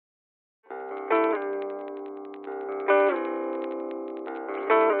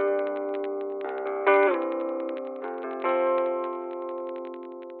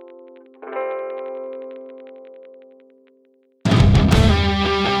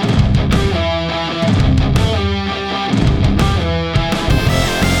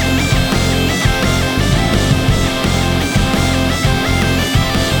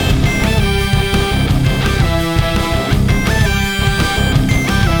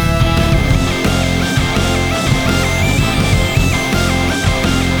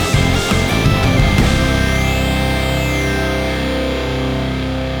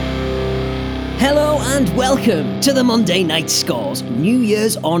Welcome to the Monday Night Scores New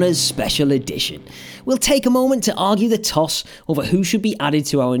Year's Honours Special Edition. We'll take a moment to argue the toss over who should be added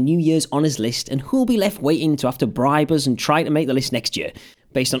to our New Year's Honours list and who will be left waiting to have to bribe us and try to make the list next year,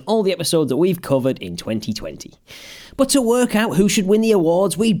 based on all the episodes that we've covered in 2020. But to work out who should win the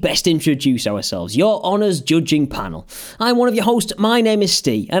awards, we best introduce ourselves, your Honours judging panel. I'm one of your hosts, my name is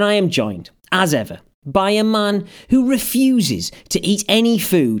Steve, and I am joined, as ever, by a man who refuses to eat any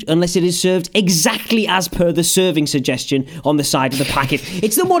food unless it is served exactly as per the serving suggestion on the side of the packet.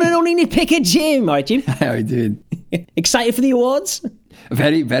 It's the one and only nitpicker, Jim. All right, Jim? How are you doing? Excited for the awards?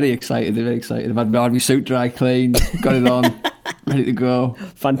 Very, very excited. Very excited. I've had my suit dry cleaned, got it on, ready to go.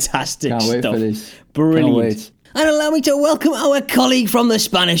 Fantastic Can't wait stuff. for this. Brilliant. Can't wait. And allow me to welcome our colleague from the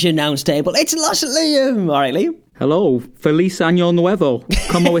Spanish announce table. It's Los Liam. All right, Liam? Hello, feliz año nuevo.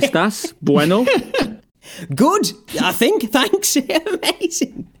 ¿Cómo estás? Bueno. Good, I think. Thanks.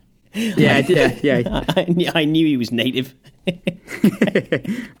 Amazing. Yeah. I knew he was native.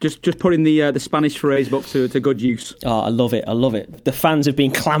 just putting the Spanish phrase book to good use. Oh, I love it. The fans have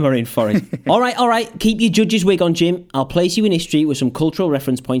been clamouring for it. All right. Keep your judge's wig on, Jim. I'll place you in history with some cultural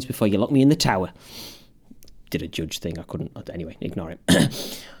reference points before you lock me in the tower. Did a judge thing. I couldn't. Anyway, ignore it.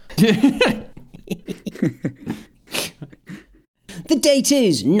 The date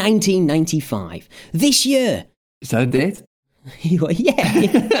is 1995. This year. Is that a date? Yeah.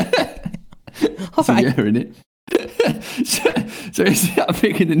 All right. It's a year, isn't it? so I'm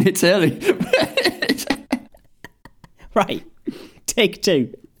thinking the nits early. Right. Take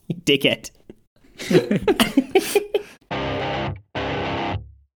two, you dickhead.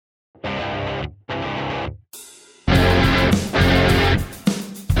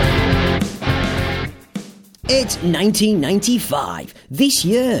 It's 1995. This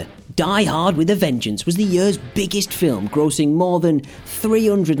year, Die Hard with a Vengeance was the year's biggest film, grossing more than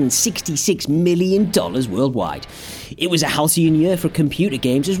 $366 million worldwide. It was a halcyon year for computer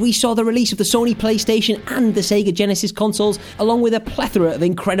games as we saw the release of the Sony PlayStation and the Sega Genesis consoles, along with a plethora of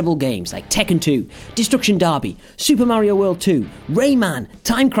incredible games like Tekken 2, Destruction Derby, Super Mario World 2, Rayman,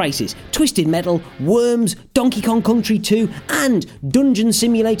 Time Crisis, Twisted Metal, Worms, Donkey Kong Country 2, and Dungeon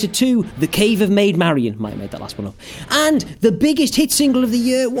Simulator 2, The Cave of Maid Marion. Might have made that last one up. And the biggest hit single of the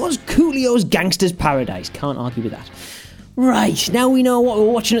year was Coolio's Gangster's Paradise. Can't argue with that. Right, now we know what we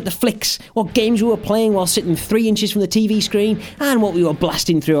were watching at the flicks, what games we were playing while sitting 3 inches from the TV screen, and what we were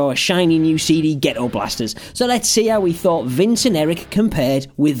blasting through our shiny new CD Ghetto Blasters. So let's see how we thought Vince and Eric compared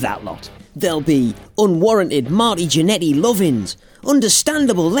with that lot. There'll be unwarranted Marty Jannetty love-ins,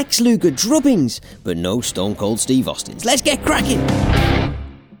 understandable Lex Luger drubbings, but no Stone Cold Steve Austins. Let's get cracking!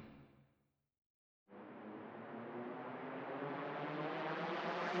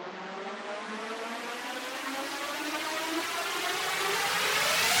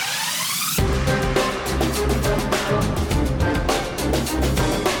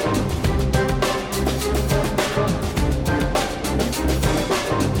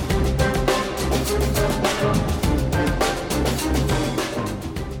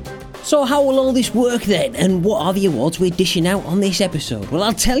 So how will all this work then, and what are the awards we're dishing out on this episode? Well,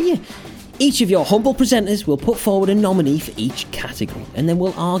 I'll tell you. Each of your humble presenters will put forward a nominee for each category, and then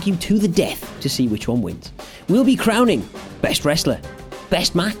we'll argue to the death to see which one wins. We'll be crowning Best Wrestler,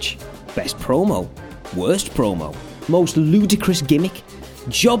 Best Match, Best Promo, Worst Promo, Most Ludicrous Gimmick,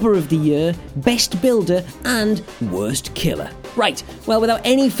 Jobber of the Year, Best Builder, and Worst Killer. Right, well, without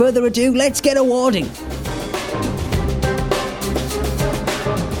any further ado, let's get awarding.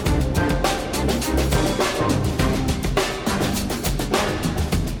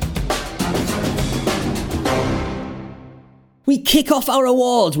 We kick off our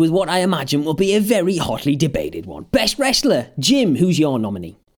awards with what I imagine will be a very hotly debated one. Best Wrestler. Jim, who's your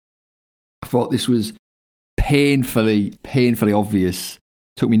nominee? I thought this was painfully obvious.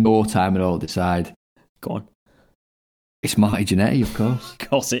 Took me no time at all to decide. Go on. It's Marty Jannetty, of course. Of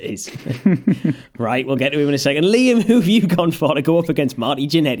course it is. Right, we'll get to him in a second. Liam, who have you gone for to go up against Marty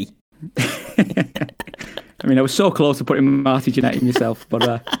Jannetty? I mean, I was so close to putting Marty Jannetty myself, but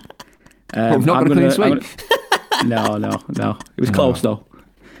we've not got a clean sweep. No. It was close, though.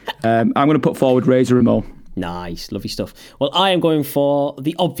 I'm going to put forward Razor Ramon. Nice, lovely stuff. Well, I am going for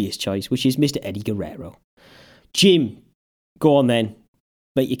the obvious choice, which is Mr. Eddie Guerrero. Jim, go on then.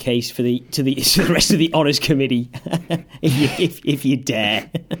 Make your case for to the rest of the honours committee, if you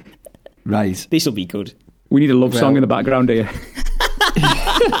dare. Right. This will be good. We need a love song in the background here.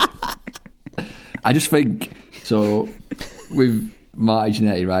 I just think, so, with Marty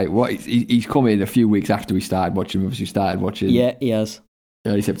Jannetty, right? He's come in a few weeks after we started watching. Obviously, started watching. Yeah, he has.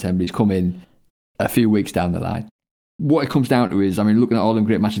 Early September. He's come in a few weeks down the line. what it comes down to is, I mean, looking at all them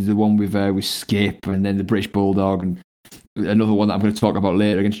great matches, the one with Skip and then the British Bulldog and another one that I'm going to talk about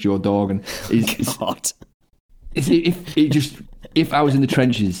later against Joe Dog. And God. If I was in the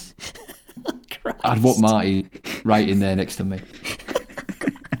trenches, I'd want Marty right in there next to me.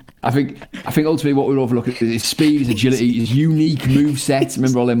 I think ultimately what we're overlooking is his speed, his agility, his unique moveset.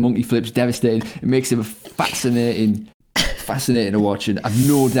 Remember all them monkey flips, devastating. It makes him fascinating to watch, and I've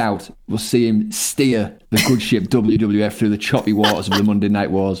no doubt we'll see him steer the good ship WWF through the choppy waters of the Monday Night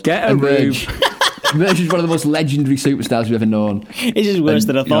Wars. Get a move. Emerge as one of the most legendary superstars we've ever known. This is worse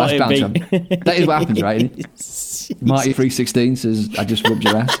than I thought it'd be. That is what happens, right? Marty 316 says, "I just rubbed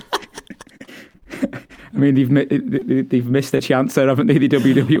your ass." I mean, they've missed a chance there, haven't they? The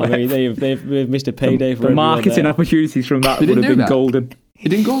WWF. I mean, they've missed a payday for the marketing opportunities from that would have been golden. It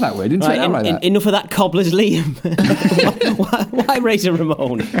didn't go that way. It didn't take that like that. Enough of that cobbler's Liam. why Razor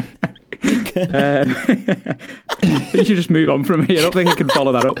Ramon? You should just move on from here. I don't think I can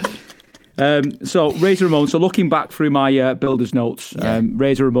follow that up. So Razor Ramon. So looking back through my builder's notes,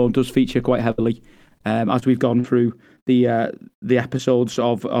 Razor Ramon does feature quite heavily as we've gone through the episodes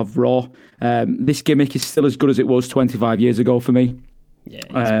of Raw. This gimmick is still as good as it was 25 years ago for me. Yeah,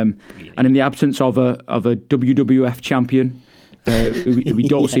 and in the absence of a WWF champion, we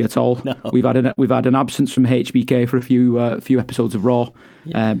don't see at all. No. We've had an absence from HBK for a few episodes of Raw.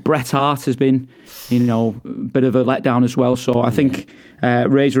 Bret Hart has been, a bit of a letdown as well. So I think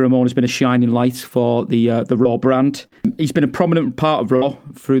Razor Ramon has been a shining light for the Raw brand. He's been a prominent part of Raw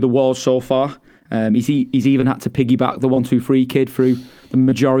through the wars so far. He's even had to piggyback the 1-2-3 kid through the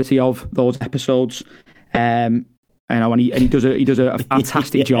majority of those episodes. And he does a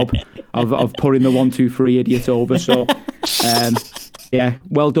fantastic job of putting the 1-2-3 idiot over. So,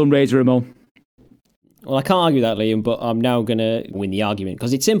 well done, Razor Ramon. Well, I can't argue that, Liam, but I'm now going to win the argument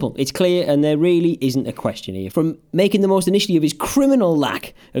because it's simple, it's clear, and there really isn't a question here. From making the most initially of his criminal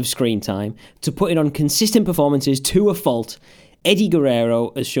lack of screen time to putting on consistent performances to a fault, Eddie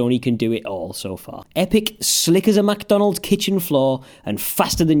Guerrero has shown he can do it all so far. Epic, slick as a McDonald's kitchen floor, and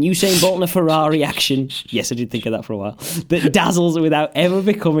faster than Usain Bolt in a Ferrari action. Yes, I did think of that for a while. That dazzles without ever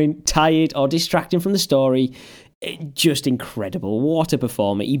becoming tired or distracting from the story. Just incredible. What a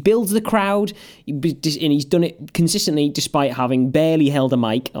performer. He builds the crowd, and he's done it consistently despite having barely held a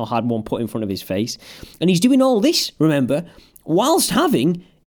mic or had one put in front of his face. And he's doing all this, remember, whilst having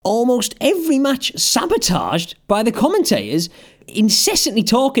almost every match sabotaged by the commentators, incessantly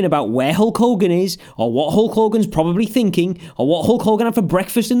talking about where Hulk Hogan is, or what Hulk Hogan's probably thinking, or what Hulk Hogan had for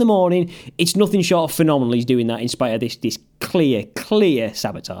breakfast in the morning. It's nothing short of phenomenal he's doing that in spite of this clear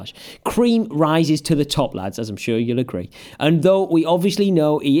sabotage. Cream rises to the top, lads, as I'm sure you'll agree. And though we obviously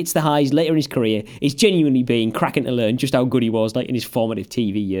know he hits the highs later in his career, it's genuinely been cracking to learn just how good he was in his formative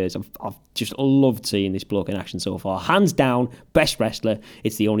TV years. I've just loved seeing this bloke in action so far. Hands down, best wrestler.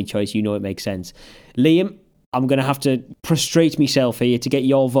 It's the only choice. You know it makes sense. Liam, I'm going to have to prostrate myself here to get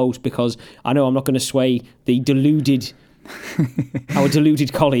your vote because I know I'm not going to sway our deluded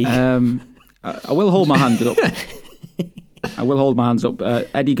colleague. I will hold my hand up. I will hold my hands up.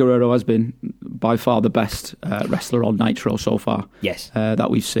 Eddie Guerrero has been by far the best wrestler on Nitro so far. Yes, that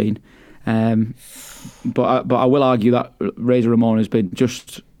we've seen. But I will argue that Razor Ramon has been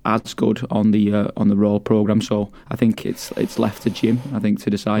just as good on the Raw program. So I think it's left to Jim, I think,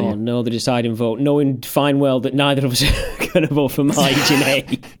 to decide. Oh no, the deciding vote, knowing fine well that neither of us are going to vote for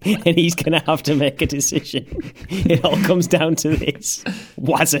Marion, and he's going to have to make a decision. It all comes down to this.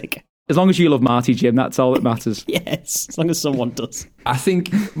 Wazzick. As long as you love Marty, Jim, that's all that matters. Yes, as long as someone does. I think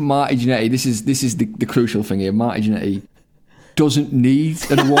Marty Jannetty, this is the crucial thing here. Marty Jannetty doesn't need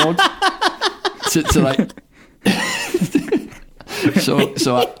an award to like. So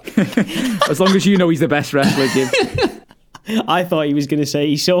as long as you know he's the best wrestler, Jim. I thought he was going to say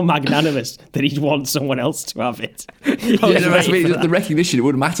he's so magnanimous that he'd want someone else to have it. The recognition, it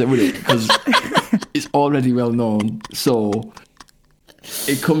wouldn't matter, would it? Because it's already well known. So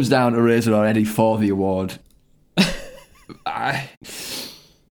it comes down to Razor or Eddie for the award.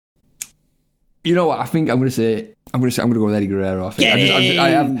 You know what? I think I'm going to go with Eddie Guerrero. I think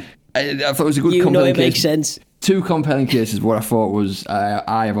I thought it was a good. You know, it case. makes sense. Two compelling cases. What I thought was,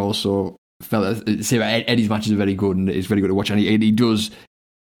 I have also felt that Eddie's matches are very good and it's very good to watch, and he does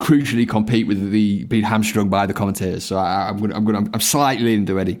crucially compete with being hamstrung by the commentators. So I'm slightly leaning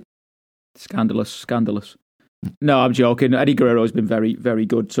to Eddie. Scandalous. No, I'm joking. Eddie Guerrero has been very, very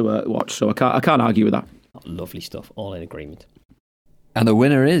good to watch, so I can't argue with that. Lovely stuff. All in agreement. And the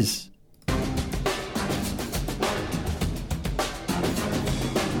winner is.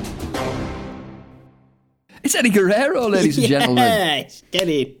 It's Eddie Guerrero, ladies and gentlemen. Yes, get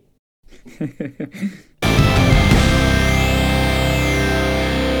it.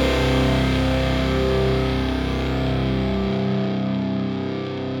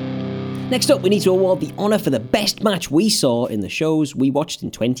 Next up, we need to award the honour for the best match we saw in the shows we watched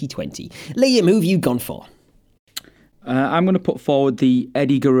in 2020. Liam, who have you gone for? I'm going to put forward the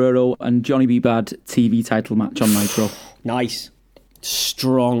Eddie Guerrero and Johnny B. Bad TV title match on Nitro. Nice.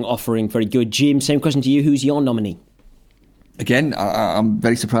 Strong offering. Very good. Jim, same question to you. Who's your nominee? Again, I'm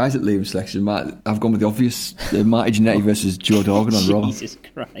very surprised at Liam's selection. I've gone with the obvious, Marty Jannetty versus Joe Duggan on Raw. Jesus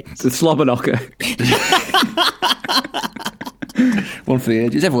Christ. The slobber knocker. One for the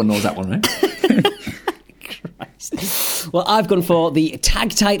ages. Everyone knows that one, right? Christ. Well, I've gone for the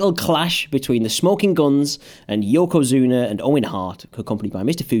tag title clash between the Smoking Guns and Yokozuna and Owen Hart, accompanied by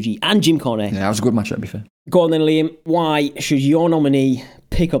Mr. Fuji and Jim Cornette. Yeah, that was a good match, to be fair. Go on then, Liam. Why should your nominee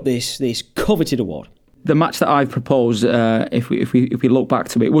pick up this coveted award? The match that I've proposed, if we look back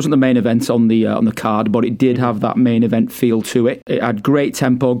to it, it wasn't the main event on the card, but it did have that main event feel to it. It had great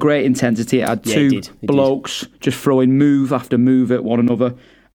tempo, great intensity. It had two blokes just throwing move after move at one another.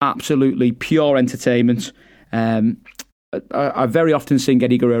 Absolutely pure entertainment. I very often sing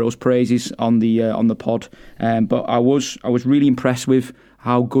Eddie Guerrero's praises on the pod, but I was really impressed with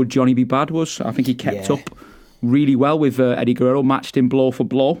how good Johnny B. Bad was. I think he kept up really well with Eddie Guerrero, matched him blow for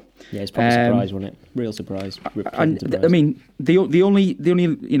blow. Yeah, it's probably a surprise, wasn't it? Real surprise. And I mean, the only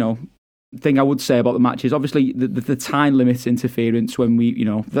thing I would say about the match is obviously the time limit interference when we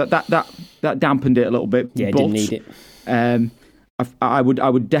that dampened it a little bit. Yeah, didn't need it. I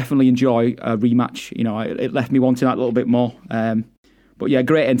would definitely enjoy a rematch. It left me wanting that a little bit more. But yeah,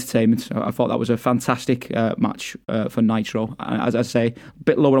 great entertainment. I thought that was a fantastic match for Nitro. As I say, a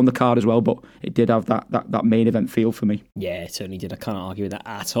bit lower on the card as well, but it did have that main event feel for me. Yeah, it certainly did. I can't argue with that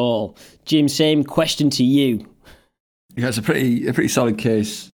at all. Jim, same question to you. Yeah, it's a pretty solid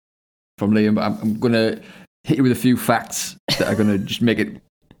case from Liam, but I'm going to hit you with a few facts that are going to just make it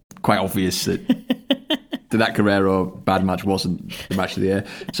quite obvious that that Guerrero bad match wasn't the match of the year.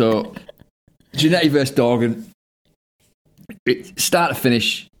 So, Jannetty versus Duggan. Start to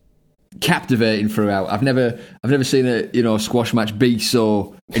finish, captivating throughout. I've never seen a squash match be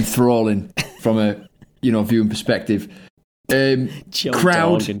so enthralling from a viewing perspective.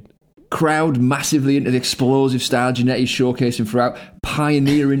 Crowd massively into the explosive style Jannetty's showcasing throughout,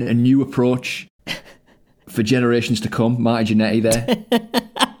 pioneering a new approach for generations to come. Marty Jannetty there.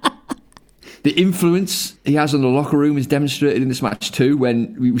 The influence he has on the locker room is demonstrated in this match too,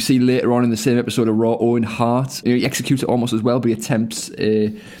 when we see later on in the same episode of Raw, Owen Hart. He executes it almost as well, but he attempts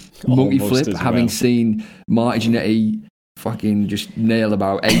a monkey flip, having seen Marty Jannetty fucking just nail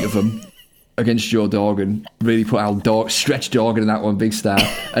about 8 of them against Joe Duggan. Really put out stretch Duggan in that one, big star.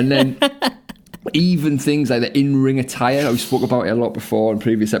 And then even things like the in-ring attire, we spoke about it a lot before in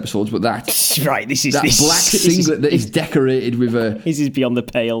previous episodes, but that black singlet that is decorated with this is beyond the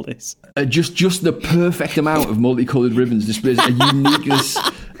pale. This just the perfect amount of multicoloured ribbons displays a uniqueness,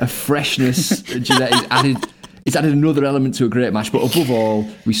 a freshness. It's added another element to a great match. But above all,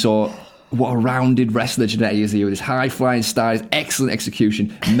 we saw what a rounded wrestler Jannetty is here with his high-flying style, his excellent execution,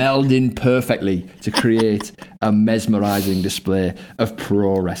 melding perfectly to create a mesmerising display of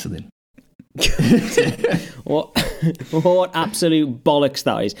pro wrestling. what absolute bollocks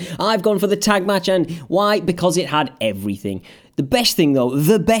that is. I've gone for the tag match, and why? Because it had everything. The best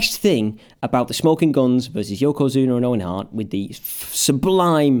thing about the Smoking Guns versus Yokozuna and Owen Hart, with the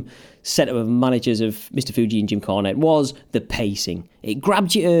sublime setup of managers of Mr. Fuji and Jim Cornette, was the pacing. It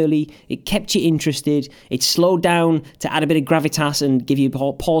grabbed you early, it kept you interested, it slowed down to add a bit of gravitas and give you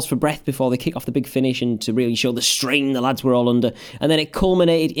a pause for breath before they kick off the big finish and to really show the strain the lads were all under. And then it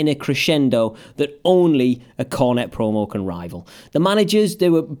culminated in a crescendo that only a Cornette promo can rival. The managers, they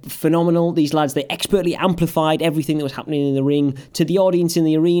were phenomenal. These lads, they expertly amplified everything that was happening in the ring to the audience in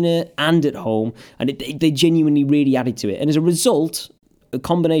the arena and at home, and they genuinely really added to it. And as a result, a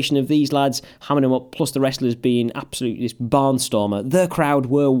combination of these lads hammering them up, plus the wrestlers being absolutely this barnstormer, the crowd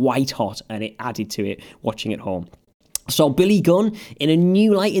were white hot, and it added to it watching at home. So Billy Gunn in a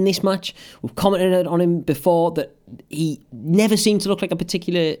new light in this match. We've commented on him before that he never seemed to look like a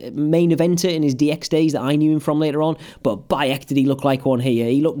particular main eventer in his DX days that I knew him from later on, but by heck did he look like one here.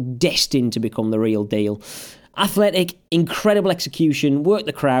 He looked destined to become the real deal. Athletic, incredible execution, worked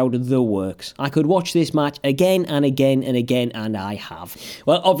the crowd, the works. I could watch this match again and again and again, and I have.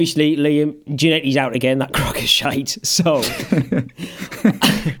 Well, obviously, Liam, Jannetty's out again, that crock of shite. So,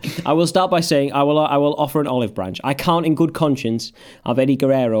 I will start by saying I will offer an olive branch. I can't in good conscience have Eddie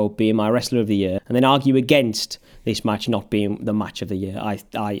Guerrero being my wrestler of the year and then argue against this match not being the match of the year.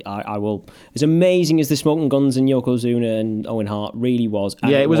 I will. As amazing as the Smoking Guns and Yokozuna and Owen Hart really was.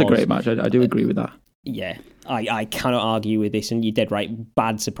 Yeah, it was a great match. I do agree with that. Yeah, I cannot argue with this, and you're dead right.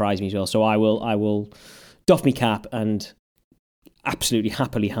 Bad surprised me as well. So I will doff me cap and absolutely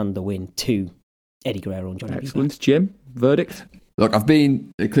happily hand the win to Eddie Guerrero and Johnny B. Excellent. Jim, verdict? Look, I've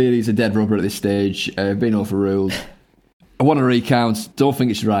been, clearly he's a dead rubber at this stage. I've been overruled. I want to recount. Don't think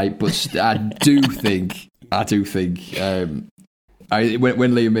it's right, but I do think. When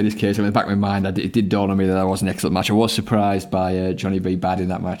Liam made his case, in the back of my mind, it did dawn on me that that was an excellent match. I was surprised by Johnny B. Bad in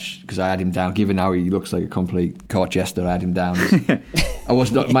that match because I had him down. Given how he looks like a complete court jester, I had him down. I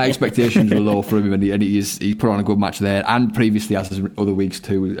was not. My expectations were low for him, and he put on a good match there, and previously as other weeks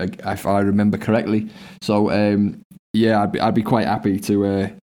too, if I remember correctly. So I'd be quite happy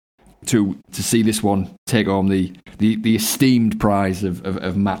to see this one take home the esteemed prize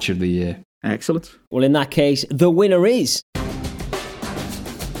of match of the year. Excellent. Well, in that case, the winner is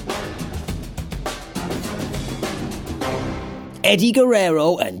Eddie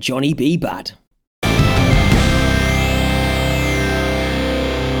Guerrero and Johnny B. Bad.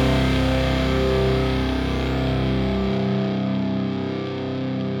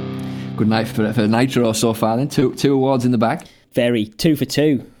 Good night for Nitro so far then. Two awards in the bag. Very. 2 for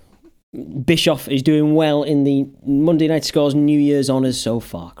 2. Bischoff is doing well in the Monday Night Scores New Year's honours so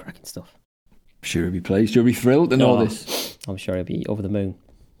far. Cracking stuff. Sure he'll be pleased. You'll be thrilled to know this. I'm sure he'll be over the moon.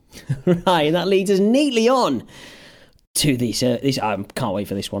 Right, and that leads us neatly on to this. I can't wait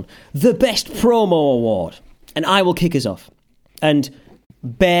for this one. The Best Promo Award. And I will kick us off. And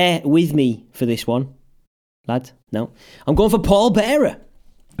bear with me for this one, lad. No. I'm going for Paul Bearer.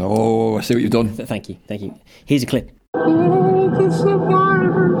 Oh, I see what you've done. Thank you. Here's a clip. Oh, the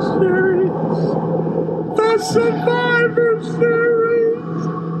Survivor Series. The Survivor Series.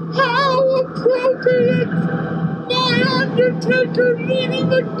 How appropriate. My Undertaker meeting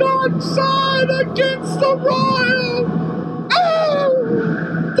the dark side against the Royal. Oh,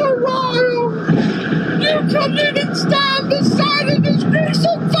 the Royal. You come in and stand beside of his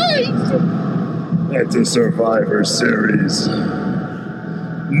gruesome face. At the Survivor Series,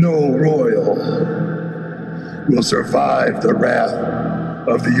 no Royal will survive the wrath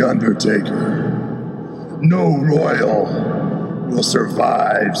of the Undertaker. No Royal will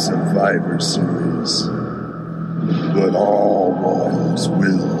survive Survivor Series. But all Royals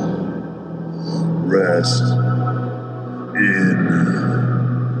will rest in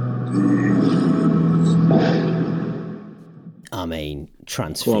peace. I mean,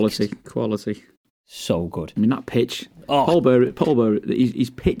 transfixed. Quality. So good. I mean, that pitch. Oh. Paul Bearer, his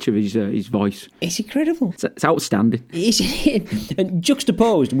pitch of his voice. It's incredible. It's outstanding. And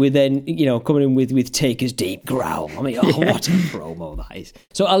juxtaposed with then, coming in with Taker's deep growl. I mean, what a promo that is.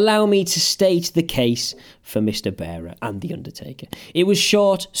 So allow me to state the case for Mr. Bearer and The Undertaker. It was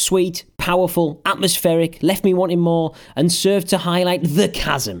short, sweet, powerful, atmospheric, left me wanting more, and served to highlight the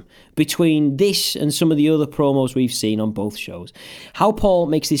chasm between this and some of the other promos we've seen on both shows. How Paul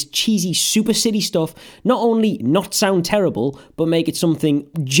makes this cheesy super city stuff not only not sound terrible, but make it something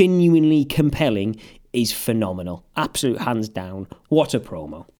genuinely compelling is phenomenal. Absolute hands down. What a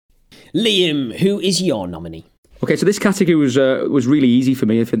promo. Liam, who is your nominee? Okay, so this category was really easy for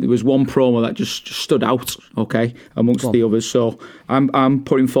me. I think there was one promo that just stood out, okay, amongst the others. So I'm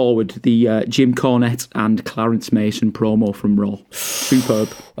putting forward the Jim Cornette and Clarence Mason promo from Raw. Superb.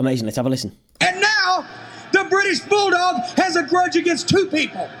 Amazing. Let's have a listen. And now, the British Bulldog has a grudge against two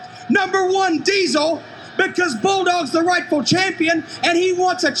people. Number one, Diesel, because Bulldog's the rightful champion, and he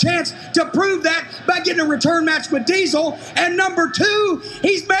wants a chance to prove that by getting a return match with Diesel. And number two,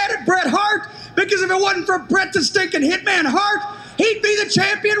 he's mad at Bret Hart, because if it wasn't for Bret the Stinking Hitman Hart, he'd be the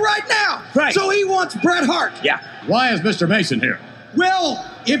champion right now. Right. So he wants Bret Hart. Yeah. Why is Mr. Mason here? Well,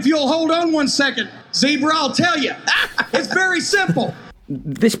 if you'll hold on 1 second, Zebra, I'll tell you. It's very simple.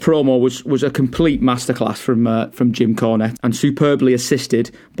 This promo was a complete masterclass from Jim Cornette and superbly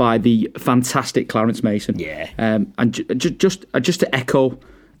assisted by the fantastic Clarence Mason. Yeah. And just to echo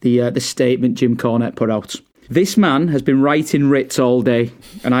the statement Jim Cornette put out. This man has been writing writs all day,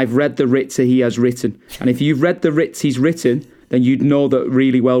 and I've read the writs that he has written. And if you've read the writs he's written, then you'd know that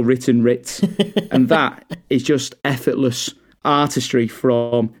really well written writs. And that is just effortless artistry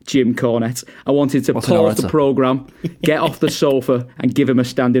from Jim Cornette. I wanted to pause the programme, get off the sofa, and give him a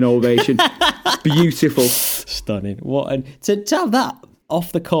standing ovation. Beautiful. Stunning. To have that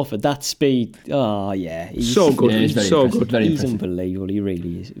off the cuff at that speed. Oh, yeah. He's so good. Yeah, he's very so impressive. good. Very He's impressive. unbelievable. He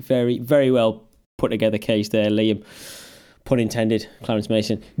really is. Very, very well put together case there, Liam. Pun intended, Clarence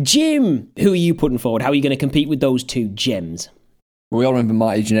Mason. Jim, who are you putting forward? How are you going to compete with those two gems? We all remember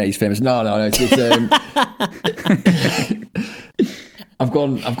Marty Jannetty's famous. No. I've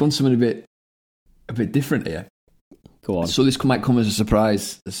gone something a bit different here. Go on. So this might come as a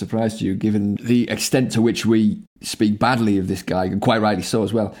surprise to you, given the extent to which we speak badly of this guy, and quite rightly so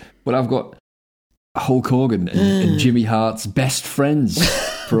as well. But I've got Hulk Hogan and Jimmy Hart's best friends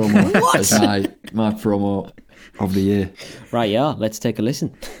promo as my promo of the year. Right, yeah, let's take a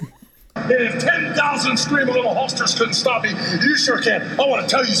listen. If 10,000 screaming little holsters couldn't stop me, you sure can. I want to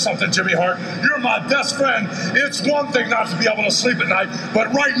tell you something, Jimmy Hart. You're my best friend. It's one thing not to be able to sleep at night,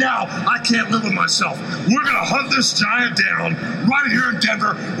 but right now, I can't live with myself. We're going to hunt this giant down right here in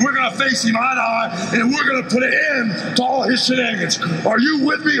Denver. We're going to face him eye to eye, and we're going to put an end to all his shenanigans. Are you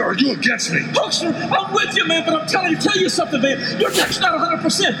with me or are you against me? Hulkster, I'm with you, man, but I'm tell you something, man. Your neck's not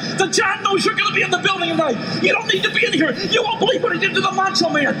 100%. The giant knows you're going to be in the building tonight. You don't need to be in here. You won't believe what he did to the Macho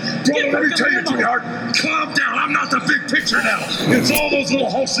Man. Let me tell you, Jimmy Hart, calm down. I'm not the big picture now. It's all those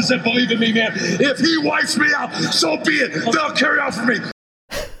little hostess that believe in me, man. If he wipes me out, so be it. They'll carry out for me.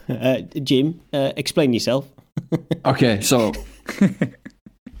 Jim, explain yourself. Okay, so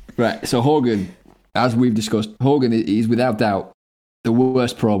right, so Hogan, as we've discussed, Hogan is without doubt the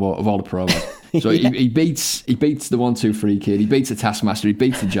worst promo of all the promos. So he beats the 1-2-3 kid, he beats the Taskmaster, he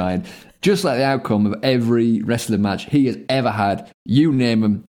beats the Giant. Just like the outcome of every wrestling match he has ever had, you name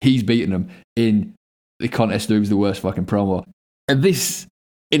him, he's beaten him in the contest who's the worst fucking promo. And this,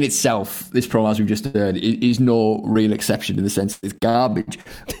 in itself, this promo, as we've just heard, is no real exception in the sense that it's garbage.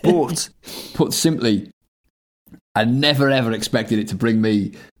 But, put simply, I never ever expected it to bring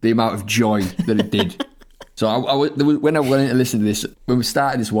me the amount of joy that it did. So when I went in to listen to this, when we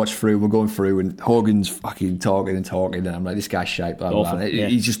started this watch through, we're going through and Hogan's fucking talking, and I'm like, this guy's shite, blah, blah, blah. Yeah.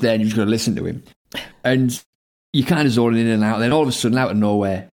 He's just there and you just got to listen to him. And you kind of zoning in and out, and then all of a sudden, out of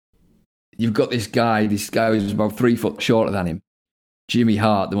nowhere, you've got this guy who's about 3 foot shorter than him, Jimmy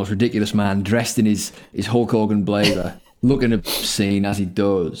Hart, the most ridiculous man, dressed in his Hulk Hogan blazer, looking obscene as he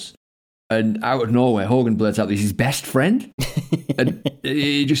does. And out of nowhere, Hogan blurts out that he's his best friend. And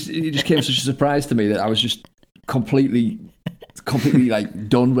it just came as such a surprise to me that I was just completely like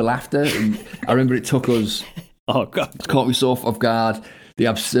done with laughter. And I remember it took us, it caught me so off guard, the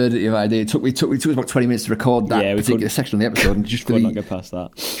absurdity of the idea. It took us about 20 minutes to record that particular section of the episode. And just for not get past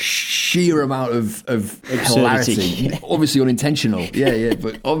that sheer amount of hilarity. Obviously unintentional. Yeah,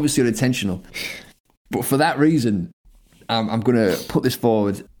 but obviously unintentional. But for that reason, I'm going to put this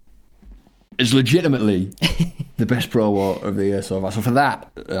forward is legitimately the best promo of the year so far. So for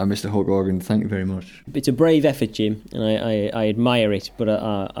that, Mr. Hulk Hogan, thank you very much. It's a brave effort, Jim, and I admire it,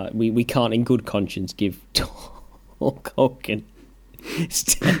 but we can't in good conscience give Hulk Hogan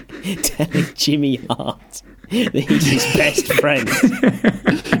telling Jimmy Hart that he's his best friend.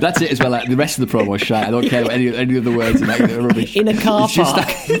 That's it as well. Like, the rest of the promo is shite. I don't care about any of the words. Like, they're rubbish. In a car park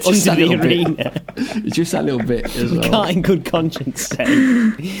under the arena. It's just that little bit as well. Can't in good conscience say.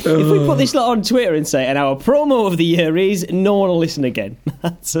 If we put this lot on Twitter and say, and our promo of the year is, no one will listen again.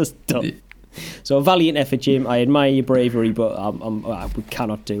 That's just dumb. So a valiant effort, Jim. I admire your bravery, but we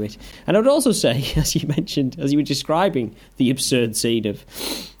cannot do it. And I would also say, as you mentioned, as you were describing the absurd scene of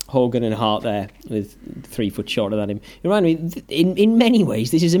Hogan and Hart there with 3 foot shorter than him, it reminded me, in many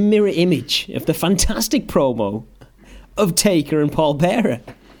ways, this is a mirror image of the fantastic promo of Taker and Paul Bearer.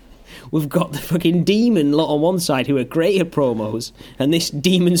 We've got the fucking demon lot on one side who are great at promos, and this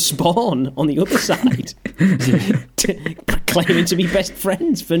demon spawn on the other side, claiming to be best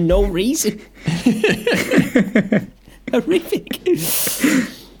friends for no reason. Horrific.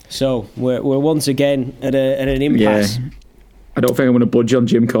 So we're once again at an impasse. Yeah. I don't think I'm going to budge on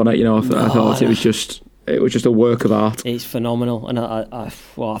Jim Cornette. You know, I thought it was just a work of art. It's phenomenal, and I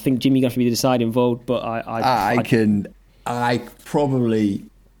think Jimmy got to be the deciding vote, but I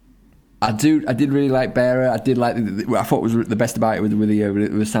did really like Bearer. I did like. I thought was the best about it with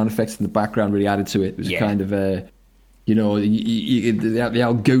the sound effects in the background really added to it. It was kind of the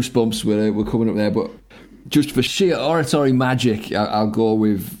old goosebumps were coming up there, but just for sheer oratory magic, I'll go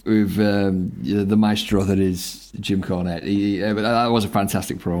with the maestro that is Jim Cornette. But that was a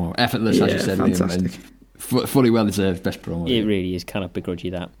fantastic promo, effortless as you said, fantastic. And fully well deserved best promo. It really is. Cannot begrudge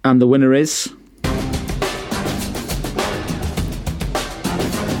you that. And the winner is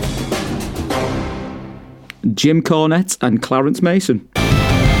Jim Cornette and Clarence Mason.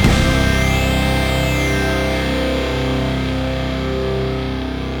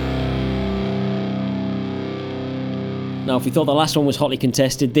 Now, if we thought the last one was hotly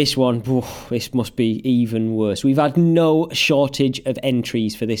contested, this must be even worse. We've had no shortage of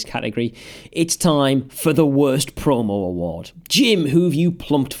entries for this category. It's time for the Worst Promo Award. Jim, who have you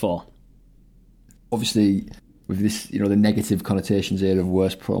plumped for? Obviously, with this, the negative connotations here of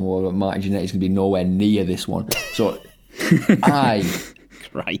Worst Promo, Martin Jannetty is going to be nowhere near this one. So,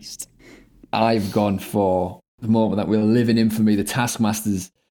 I've gone for the moment that will live in infamy, the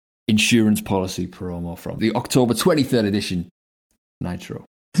Taskmaster's insurance policy promo from the October 23rd edition Nitro.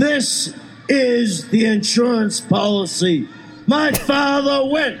 This is the insurance policy. My father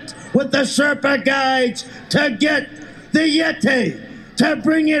went with the Sherpa guides to get the Yeti, to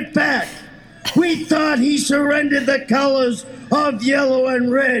bring it back. We thought he surrendered the colors of yellow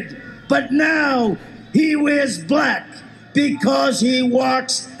and red, but now he wears black because he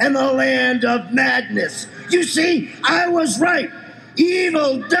walks in the land of madness. You see, I was right.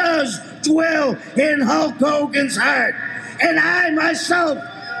 Evil does dwell in Hulk Hogan's heart, and I myself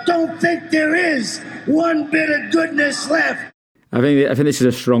don't think there is one bit of goodness left. I think this is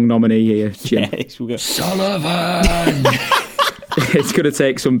a strong nominee here, Jim. Yeah, Sullivan! It's going to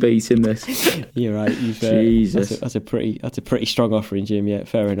take some beating, this. You're right. Jesus. That's a pretty strong offering, Jim. Yeah,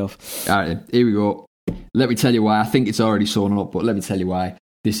 fair enough. All right, here we go. Let me tell you why. I think it's already sewn up, but let me tell you why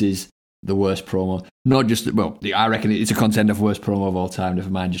this is the worst promo. Not just, well, I reckon it's a contender for worst promo of all time, never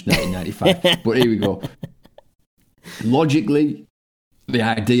mind just 1995. But here we go. Logically, the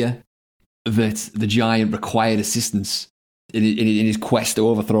idea that the Giant required assistance in his quest to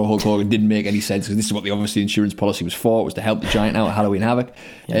overthrow Hulk Hogan didn't make any sense, because this is what the obviously insurance policy was for, was to help the Giant out at Halloween Havoc.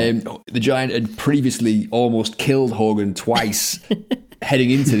 Yeah. The Giant had previously almost killed Hogan twice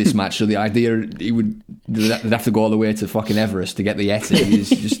heading into this match, so the idea they'd have to go all the way to fucking Everest to get the Yeti is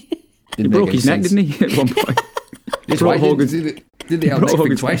just he broke his neck, didn't he, at one point? Did they have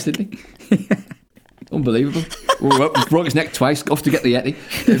Hogan twice, didn't he? Unbelievable. Well, broke his neck twice, off to get the Yeti.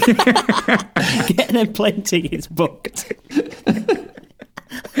 Getting them plane tickets booked.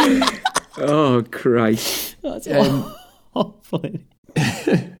 Oh, Christ. That's awful.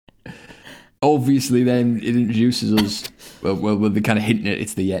 Obviously, then it introduces us. Well, they're kind of hinting at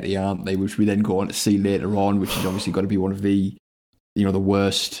it's the Yeti, aren't they? Which we then go on to see later on, which is obviously got to be one of the, the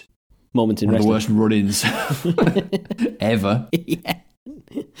worst moments in wrestling. The worst run-ins ever. Yeah.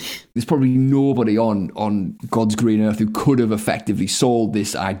 There's probably nobody on God's green earth who could have effectively sold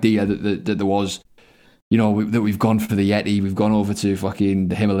this idea that there was, that we've gone for the Yeti, we've gone over to fucking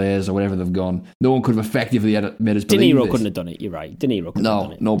the Himalayas or wherever they've gone. No one could have effectively made us believe De Niro this. couldn't have done it, you're right. De Niro couldn't have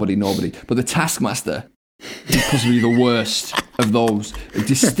done it. Nobody. But the Taskmaster is possibly the worst of those,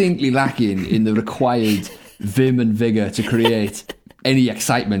 distinctly lacking in the required vim and vigour to create any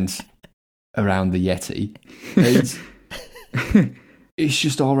excitement around the Yeti. It's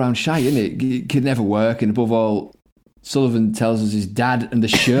just all round shite, isn't it? It could never work. And above all, Sullivan tells us his dad and the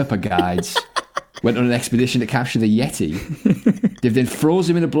Sherpa guides went on an expedition to capture the Yeti. They've then froze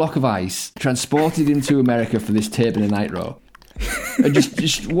him in a block of ice, transported him to America for this tape in a Nitro. And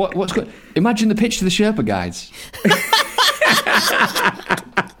just what's going? Imagine the pitch to the Sherpa guides.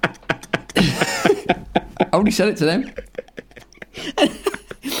 I already said it to them.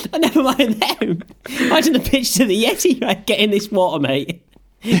 Never mind them. Imagine the pitch to the Yeti, right? Get in this water, mate.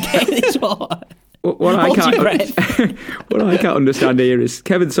 Get in this water. What I can't understand here is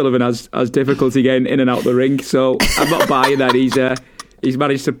Kevin Sullivan has difficulty getting in and out the ring, so I'm not buying that he's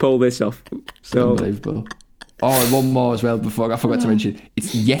managed to pull this off. So unbelievable. Oh, and one more as well. Before I forgot to mention,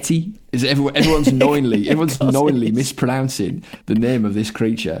 it's Yeti. Is everyone's knowingly mispronouncing the name of this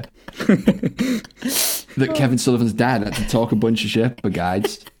creature. That Kevin Sullivan's dad had to talk a bunch of Sherpa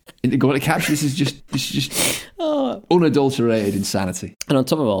guides into going to capture. This is just unadulterated insanity. And on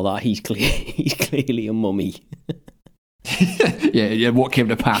top of all that, he's clearly a mummy. yeah. What came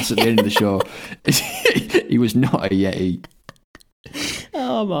to pass at the end of the show? He was not a Yeti.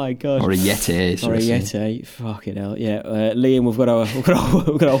 Oh my god! Or a Yeti. Or a Yeti. Fucking hell! Yeah, Liam, we've got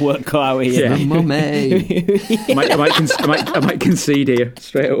our work cut out here. Yeah, mummy. I might concede here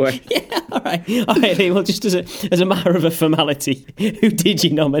straight away. Yeah, all right, Liam. Well, just as a matter of a formality, who did you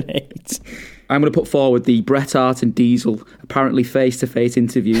nominate? I'm going to put forward the Bret Hart and Diesel apparently face-to-face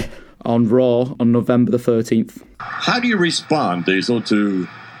interview on Raw on November the 13th. How do you respond, Diesel, to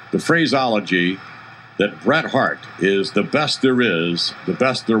the phraseology that Bret Hart is the best there is, the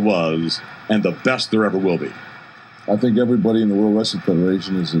best there was, and the best there ever will be? I think everybody in the World Wrestling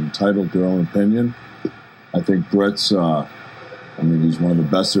Federation is entitled to their own opinion. I think Bret's, he's one of the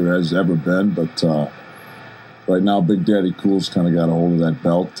best there has ever been, but right now Big Daddy Cool's kind of got a hold of that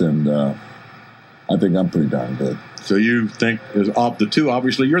belt, and I think I'm pretty darn good. So you think, of the two,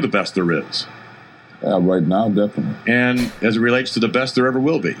 obviously you're the best there is? Yeah, right now, definitely. And as it relates to the best there ever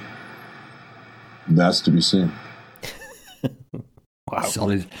will be? That's to be seen. Wow.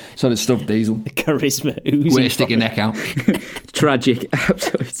 Solid stuff, Diesel. The charisma. Way to stick your neck out. Tragic.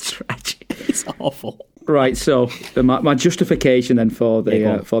 Absolutely tragic. It's awful. Right, so my justification then for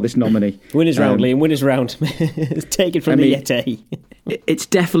this nominee. Winners round, Liam. Winners round. Take it from the Yeti. It's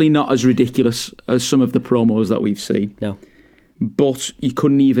definitely not as ridiculous as some of the promos that we've seen. No. But you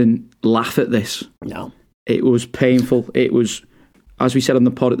couldn't even laugh at this. No. It was painful. It was as we said on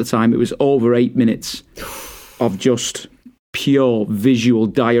the pod at the time, it was over 8 minutes of just pure visual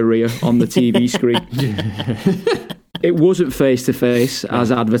diarrhea on the TV screen. It wasn't face-to-face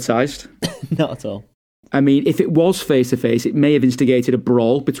as advertised. Not at all. I mean, if it was face-to-face, it may have instigated a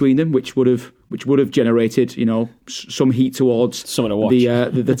brawl between them, which would have generated, some heat towards someone to watch.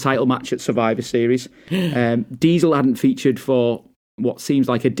 the title match at Survivor Series. Diesel hadn't featured for what seems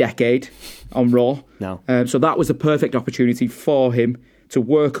like a decade on Raw. No. So that was the perfect opportunity for him to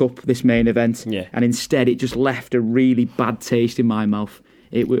work up this main event. Yeah. And instead, it just left a really bad taste in my mouth.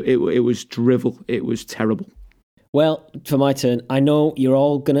 It was drivel. It was terrible. Well, for my turn, I know you're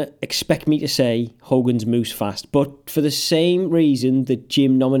all going to expect me to say Hogan's Moose Fast, but for the same reason that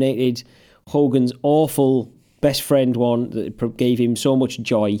Jim nominated Hogan's awful best friend one that gave him so much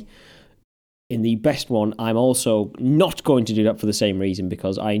joy in the best one, I'm also not going to do that for the same reason,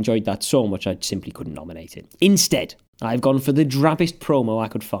 because I enjoyed that so much I simply couldn't nominate it. Instead, I've gone for the drabbest promo I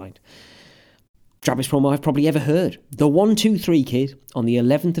could find. Drabbest promo I've probably ever heard. The 1-2-3 Kid on the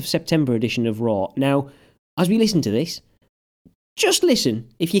 11th of September edition of Raw. Now, as we listen to this, just listen,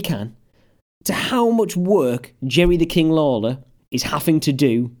 if you can, to how much work Jerry the King Lawler is having to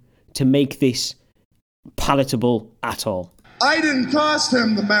do to make this palatable at all. I didn't cost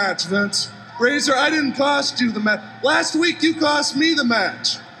him the match, Vince. Razor, I didn't cost you the match. Last week, you cost me the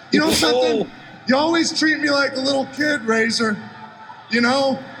match. You know something? You always treat me like a little kid, Razor. You're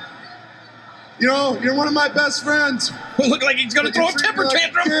one of my best friends. Well, look like he's going to throw a temper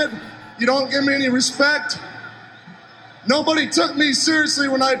tantrum. You don't give me any respect. Nobody took me seriously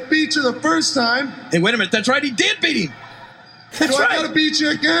when I beat you the first time. Hey, wait a minute. That's right. He did beat him. That's Do right. I got to beat you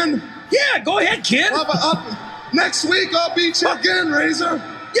again? Yeah, go ahead, kid. Next week, I'll beat you again, Razor.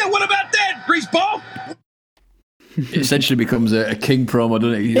 Yeah, what about that, greaseball? It essentially becomes a King promo,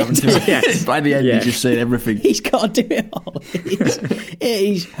 doesn't it? By the end, he's just saying everything. He's got to do it all. It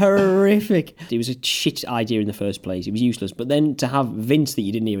is horrific. It was a shit idea in the first place. It was useless. But then to have Vince, that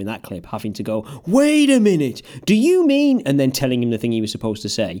you didn't hear in that clip, having to go, wait a minute, do you mean? And then telling him the thing he was supposed to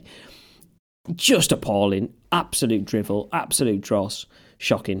say. Just appalling. Absolute drivel. Absolute dross.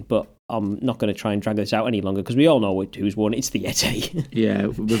 Shocking. But I'm not going to try and drag this out any longer because we all know who's won. It's the Yeti. Yeah,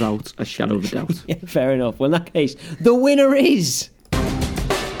 without a shadow of a doubt. Yeah, fair enough. Well, in that case, the winner is...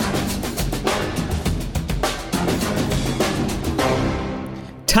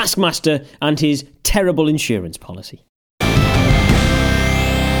 Taskmaster and his terrible insurance policy.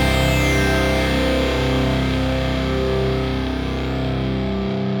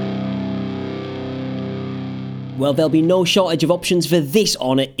 Well, there'll be no shortage of options for this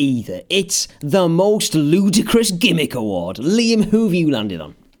honour either. It's the Most Ludicrous Gimmick Award. Liam, who have you landed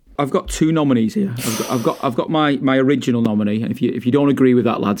on? I've got two nominees here. I've got my original nominee. If you don't agree with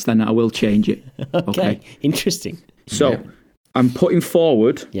that, lads, then I will change it. Okay. Interesting. So I'm putting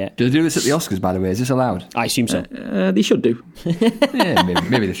forward. Yeah. Do they do this at the Oscars, by the way? Is this allowed? I assume so. They should do. Yeah,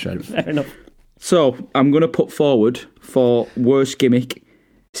 maybe they should. Fair enough. So I'm going to put forward for worst gimmick,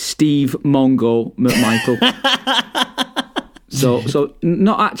 Steve Mongo McMichael. So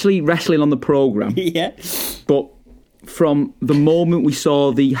not actually wrestling on the programme. Yeah. But from the moment we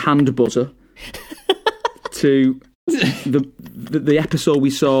saw the hand buzzer to the episode we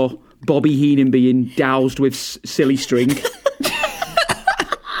saw Bobby Heenan being doused with silly string,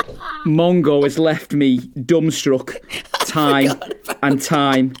 Mongo has left me dumbstruck time and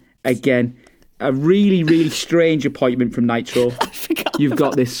time again. A really, really strange appointment from Nitro. You've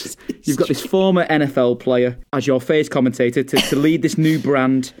got this former NFL player as your face commentator to lead this new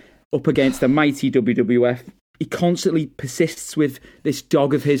brand up against the mighty WWF. He constantly persists with this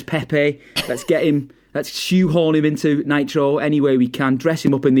dog of his, Pepe. Let's shoehorn him into Nitro any way we can, dress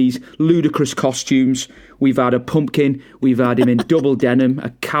him up in these ludicrous costumes. We've had a pumpkin, we've had him in double denim,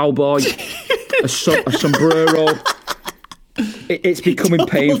 a cowboy, a sombrero. It's becoming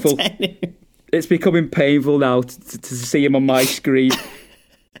painful. It's becoming painful now to see him on my screen.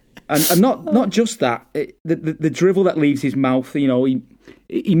 And not just that, the drivel that leaves his mouth, he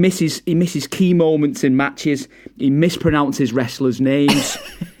misses key moments in matches. He mispronounces wrestlers' names.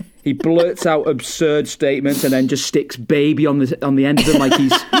 He blurts out absurd statements and then just sticks baby on the end of them like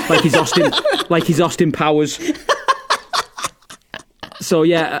he's Austin Powers. So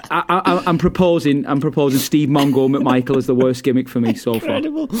yeah, I'm proposing Steve Mongo McMichael as the worst gimmick for me so far.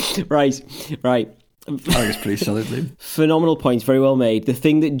 Incredible. Right. I think it's pretty solid, Liam. Phenomenal points, very well made. The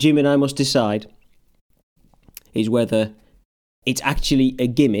thing that Jim and I must decide is whether it's actually a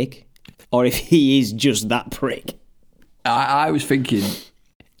gimmick or if he is just that prick. I was thinking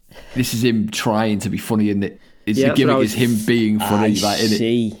this is him trying to be funny, isn't it? the gimmick is him being funny. I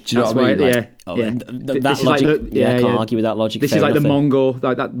see. Do you know what I mean? Right, That logic, I can't argue with that logic. This is like the Mongo.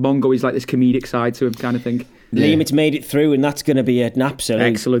 Like that Mongo is like this comedic side to him, kind of thing. Liam, it's made it through, and that's going to be an absolute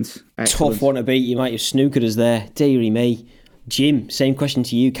excellent. tough one to beat. You might have snookered us there. Dearie me. Jim, same question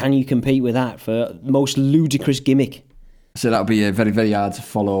to you. Can you compete with that for most ludicrous gimmick? So that'll be very, very hard to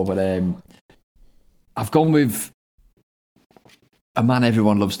follow, but I've gone with a man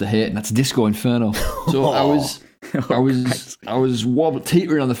everyone loves to hate, and that's Disco Inferno. So I was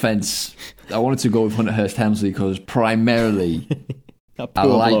teetering on the fence. I wanted to go with Hunter Hearst Helmsley because primarily I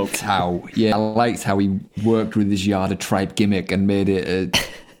liked how he worked with his Yard of Tripe gimmick and made it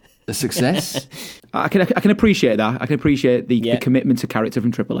a success. I can appreciate that. I can appreciate the commitment to character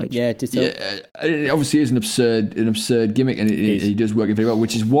from Triple H. Yeah, it obviously is an absurd gimmick, and he does work it very well,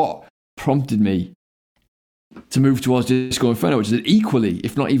 which is what prompted me to move towards Disco Inferno, which is an equally,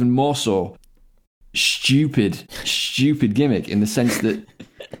 if not even more so, stupid gimmick in the sense that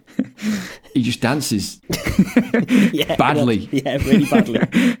he just dances badly. Really badly.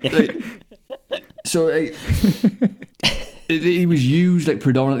 He was used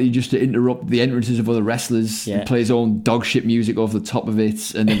predominantly just to interrupt the entrances of other wrestlers. He play his own dog shit music over the top of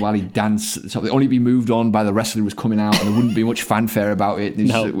it, and then while he danced at the top, only be moved on by the wrestler who was coming out, and there wouldn't be much fanfare about it.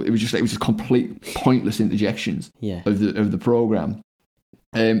 It was just complete pointless interjections of the program.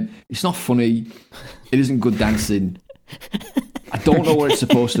 It's not funny. It isn't good dancing. I don't know what it's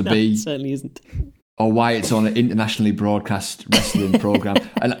supposed to be. It certainly isn't. Or why it's on an internationally broadcast wrestling program.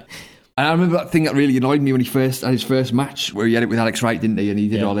 And I remember that thing that really annoyed me when he first had his first match, where he had it with Alex Wright, didn't he? And he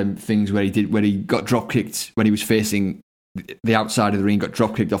did all them things where he got drop kicked when he was facing the outside of the ring, got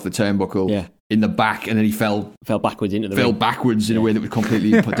drop kicked off the turnbuckle in the back, and then he fell backwards into the ring. Backwards in a way that would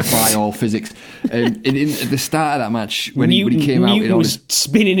completely defy all physics. In at the start of that match, when he came out, Newton was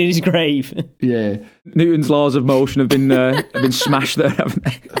spinning in his grave. Yeah, Newton's laws of motion have been smashed there, haven't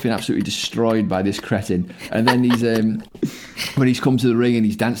they? I've been absolutely destroyed by this cretin. And then he's when he's come to the ring and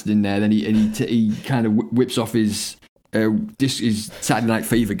he's danced in there, then he kind of whips off his Saturday Night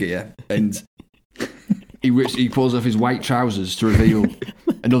Fever gear, and he pulls off his white trousers to reveal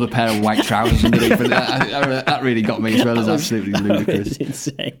another pair of white trousers underneath. But that really got me as well as absolutely ludicrous.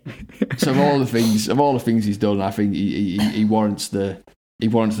 Insane. So of all the things he's done, I think he warrants the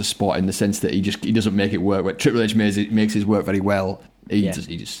spot in the sense that he doesn't make it work. Where Triple H makes his work very well. He just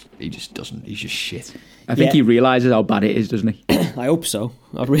doesn't. He's just shit. I think he realises how bad it is, doesn't he? I hope so.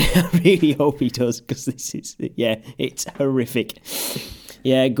 I really hope he does, because this is it's horrific.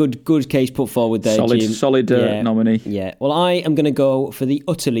 Yeah, good case put forward there, Jim. Solid nominee. Yeah. Well, I am going to go for the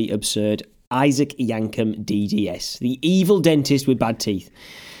utterly absurd Isaac Yankem DDS, the evil dentist with bad teeth.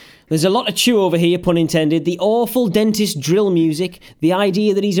 There's a lot to chew over here, pun intended. The awful dentist drill music, the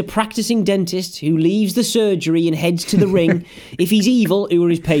idea that he's a practicing dentist who leaves the surgery and heads to the ring. If he's evil, who are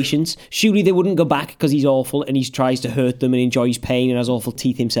his patients? Surely they wouldn't go back because he's awful and he tries to hurt them and enjoys pain and has awful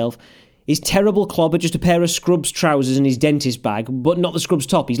teeth himself. His terrible clobber, just a pair of Scrubs trousers in his dentist bag, but not the Scrubs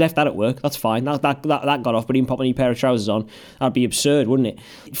top. He's left that at work. That's fine. That got off, but he didn't pop a new pair of trousers on. That'd be absurd, wouldn't it?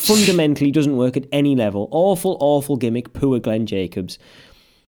 It fundamentally doesn't work at any level. Awful gimmick. Poor Glenn Jacobs.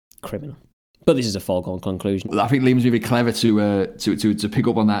 Criminal. But this is a foregone conclusion. I think Liam's really clever to pick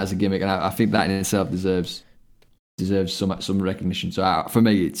up on that as a gimmick, and I think that in itself deserves some recognition. So for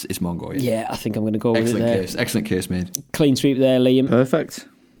me, it's Mongo. Yeah, I think I'm going to go with it there. Excellent case, mate. Clean sweep there, Liam. Perfect.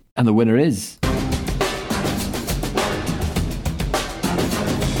 And the winner is...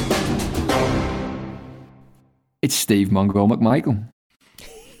 it's Steve Mongo McMichael.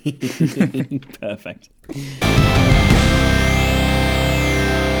 Perfect.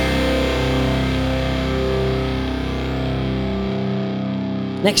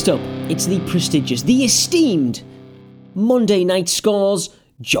 Next up, it's the prestigious, the esteemed Monday Night Scores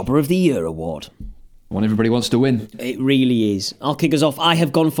Jobber of the Year Award. One everybody wants to win. It really is. I'll kick us off. I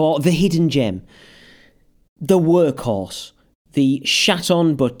have gone for the hidden gem, the workhorse, the shat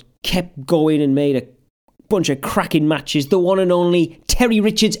on but kept going and made a bunch of cracking matches, the one and only Terry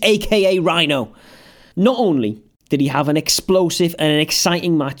Richards, aka Rhino. Not only did he have an explosive and an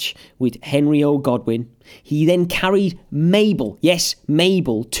exciting match with Henry O. Godwin, he then carried Mabel, yes,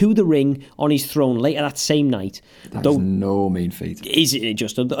 Mabel, to the ring on his throne later that same night. That's no mean feat. Is it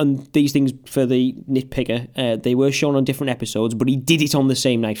just? And these things, for the nitpicker, they were shown on different episodes, but he did it on the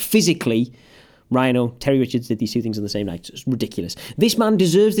same night. Physically, Rhino, Terry Richards did these two things on the same night. It's ridiculous. This man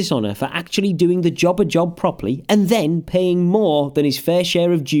deserves this honour for actually doing the job properly and then paying more than his fair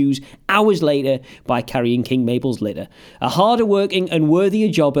share of dues hours later by carrying King Mabel's litter. A harder working and worthier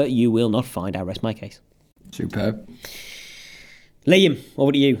jobber you will not find. I rest my case. Superb. Liam,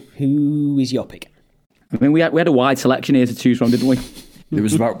 over to you. Who is your pick? I mean, we had a wide selection here to choose from, didn't we? There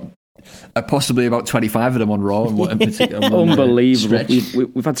was possibly about 25 of them on Raw. In particular, unbelievable.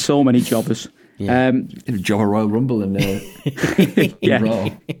 We've had so many jobbers. Yeah. Jobber Royal Rumble and Raw.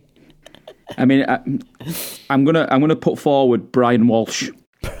 I mean, I'm gonna put forward Brian Walsh.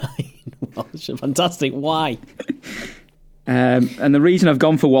 Brian Walsh, fantastic. Why? And the reason I've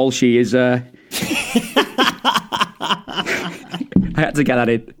gone for Walshy is I had to get that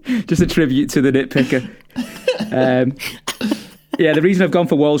in, just a tribute to the nitpicker. The reason I've gone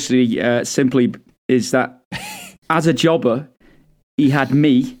for Walshy simply is that as a jobber, he had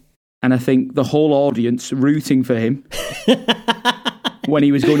me, and I think the whole audience rooting for him when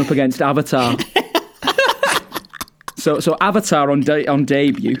he was going up against Avatar. So Avatar on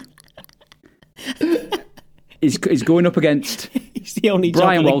debut is going up against He's the only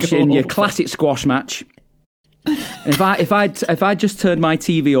Brian Walsh in your classic squash match. And if I'd just turned my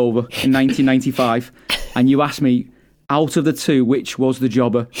TV over in 1995 and you asked me out of the two which was the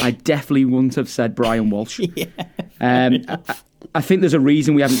jobber, I definitely wouldn't have said Brian Walsh. Yeah. I think there's a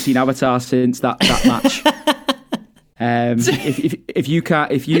reason we haven't seen Avatar since that match. If you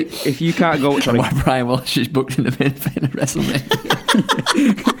can't go, sorry. Why Brian Walsh is booked in the main event of WrestleMania.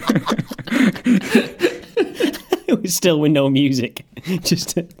 It was still with no music.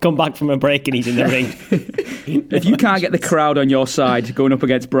 Just come back from a break and he's in the ring. If you can't get the crowd on your side going up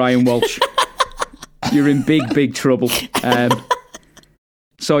against Brian Walsh, you're in big trouble.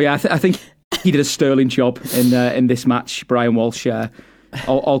 So yeah, I think he did a sterling job in this match, Brian Walsh.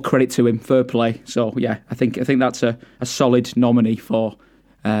 All credit to him, fair play. So yeah, I think that's a solid nominee for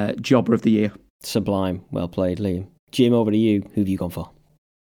Jobber of the Year. Sublime, well played, Liam. Jim, over to you. Who have you gone for?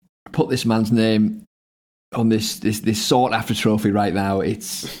 Put this man's name on this sought after trophy right now.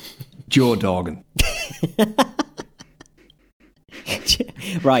 It's Joe Dorgan.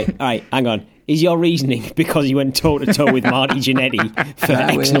 Right, all right, hang on. Is your reasoning because you went toe to toe with Marty Jannetty for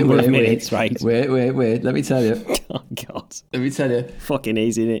X number of minutes, right? Wait. Let me tell you. Oh God. Let me tell you. Fucking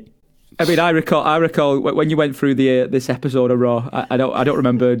easy, isn't it? I mean, I recall when you went through this episode of Raw. I don't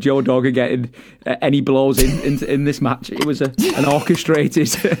remember Joe Dorgan getting any blows in this match. It was an orchestrated.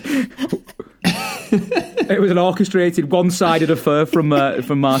 It was an orchestrated one-sided affair from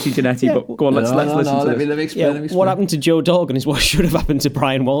Marty Jannetty. Yeah, but go on, let's listen to this. Let me explain. What happened to Joe Dorgan is what should have happened to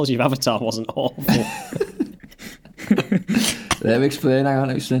Brian Walsh if Avatar wasn't awful. Let me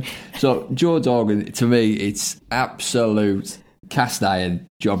explain. So Joe Dorgan, to me, it's absolute cast iron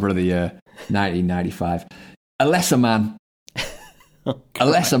Jobber of the Year, 1995. A lesser man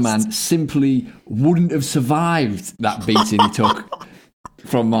simply wouldn't have survived that beating he took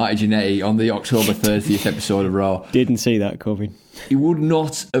from Marty Jannetty on the October 30th episode of Raw. Didn't see that coming. He would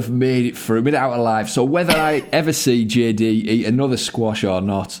not have made it through, made it out alive. So whether I ever see JD eat another squash or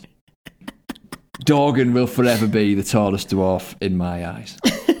not, Dorgan will forever be the tallest dwarf in my eyes.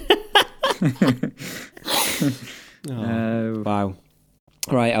 Wow.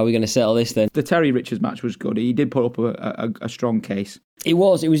 Right, are we going to settle this then? The Terry Richards match was good. He did put up a strong case. It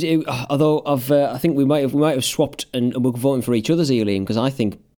was. Although I think we might have swapped and we're voting for each other's here, Liam, because I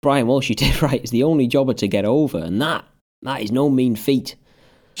think Brian Walsh, you did right, is the only jobber to get over, and that is no mean feat.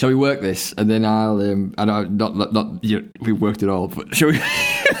 Shall we work this, and then I'll we worked it all, but shall we?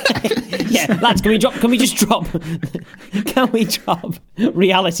 Yeah, lads, can we just drop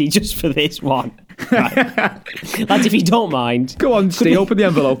reality just for this one? Right. Lads, if you don't mind. Go on, Steve, open the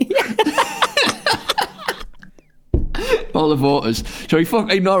envelope. All the voters. Shall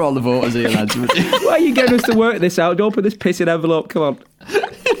we ignore all the voters here, lads? Why are you getting us to work this out? Don't open this pissing envelope, come on.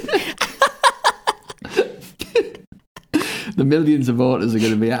 The millions of voters are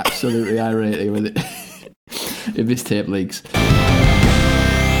going to be absolutely irate with it if this tape leaks.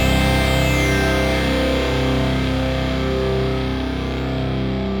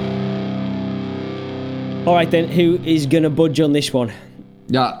 All right then, who is going to budge on this one?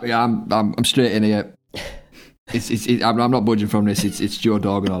 Yeah, I'm straight in here. I'm not budging from this. It's Joe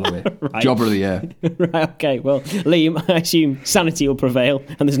Dorgan all the way. Right. Jobber of the Year. Right. Okay. Well, Liam, I assume sanity will prevail,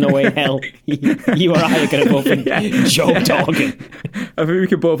 and there's no way in hell you or I are going to vote for Joe Dorgan. I think we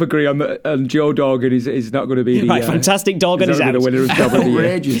can both agree on that. And Joe Dorgan is not going to be the right. Fantastic Dorgan is out. The winner of Jobber of the Year.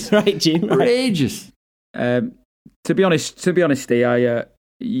 Outrageous. Right, Jim. Right. Outrageous. To be honest, Steve,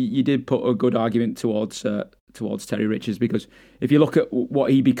 you did put a good argument towards Terry Richards, because if you look at what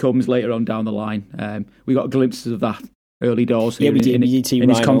he becomes later on down the line, we got glimpses of that early doors in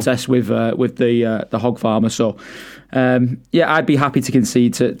his contest with the hog farmer. So I'd be happy to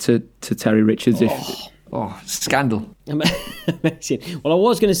concede to Terry Richards. Scandal. Amazing. Well, I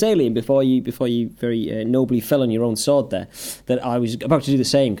was going to say, Liam, before you very nobly fell on your own sword there, that I was about to do the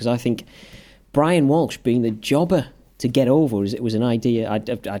same, because I think Brian Walsh being the jobber to get over. It was an idea.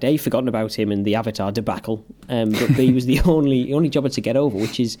 I'd A, forgotten about him and the Avatar debacle, but B, was the only jobber to get over,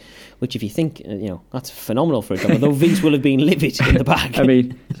 which if you think, that's phenomenal for a jobber, though Vince will have been livid in the back. I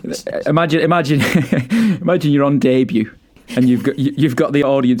mean, imagine you're on debut and you've got the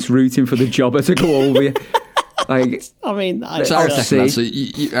audience rooting for the jobber to go over you. Like, I mean, hang on a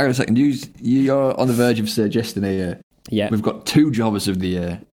second. You're on the verge of suggesting yeah, we've got 2 jobbers of the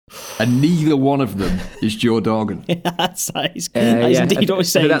year, and neither one of them is Joe Dorgan. That's indeed what we're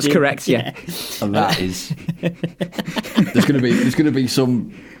saying. That's Jim. correct. Yeah, and that is. There's going to be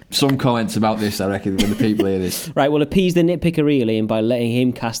some comments about this, I reckon, when the people hear this. Right, we'll appease the nitpicker Liam by letting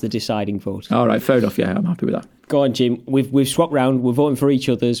him cast the deciding vote. All right, fair enough. Yeah, I'm happy with that. Go on, Jim. We've swapped round. We're voting for each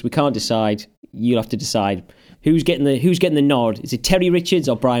other's. We can't decide. You'll have to decide who's getting the nod. Is it Terry Richards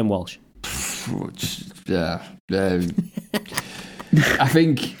or Brian Walsh? Yeah. I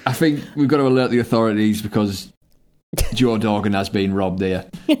think we've got to alert the authorities because Joe Dorgan has been robbed here.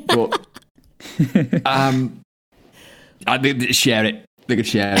 But I think they share it. They could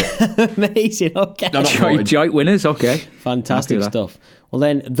share it. Amazing. Okay. Joint winners. Okay. Fantastic stuff. Well,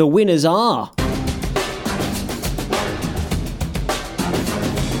 then the winners are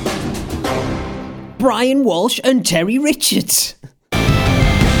Brian Walsh and Terry Richards.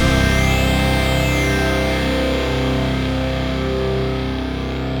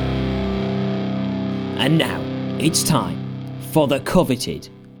 And now it's time for the coveted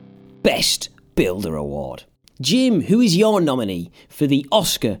Best Builder Award. Jim, who is your nominee for the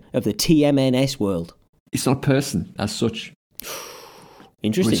Oscar of the TMNS world? It's not a person as such.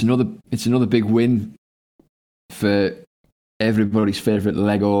 Interesting. It's another big win for everybody's favourite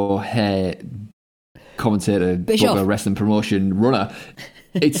Lego hair commentator, butler, wrestling promotion runner.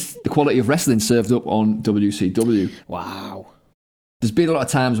 It's the quality of wrestling served up on WCW. Wow. There's been a lot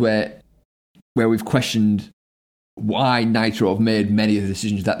of times where we've questioned why Nitro have made many of the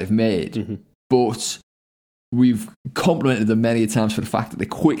decisions that they've made, but we've complimented them many times for the fact that they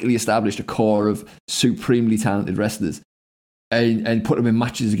quickly established a core of supremely talented wrestlers and put them in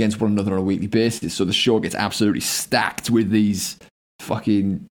matches against one another on a weekly basis. So the show gets absolutely stacked with these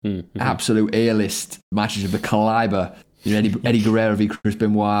fucking absolute A-list matches of the caliber. Eddie Guerrero v Chris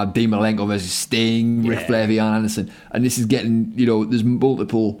Benoit, Dean Malenko versus Sting, Ric Flair v Arn Anderson, and this is getting, there's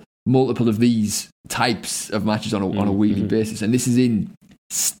multiple of these types of matches on a weekly basis, and this is in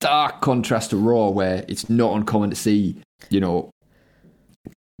stark contrast to Raw, where it's not uncommon to see,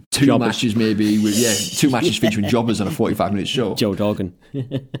 two jobbers. Matches maybe with two matches featuring jobbers on a 45-minute show. Joe Dorgan.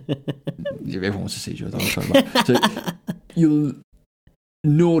 Everyone wants to see Joe Dorgan. So you'll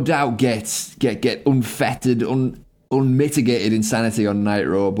no doubt get unfettered, unmitigated insanity on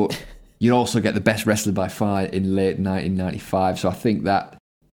Nitro, but you also get the best wrestler by far in late 1995. So I think that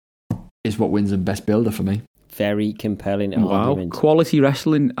is what wins them Best Builder for me. Very compelling argument. Quality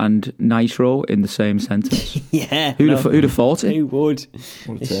wrestling and Nitro in the same sentence. Yeah. Who'd have thought it? Who would?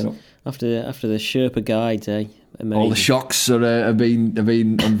 What a turn up. After the Sherpa guide, amazing. All the shocks have been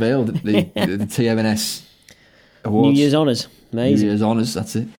unveiled at the TMNS Awards. New Year's Honours. Amazing. New Year's Honours,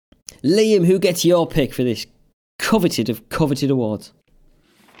 that's it. Liam, who gets your pick for this coveted of coveted awards?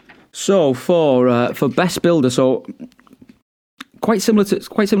 So for Best Builder, so quite similar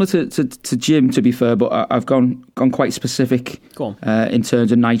to Jim, to be fair, but I've gone quite specific. Go on. In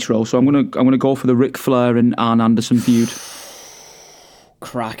terms of Nitro. So I'm gonna go for the Ric Flair and Arn Anderson feud.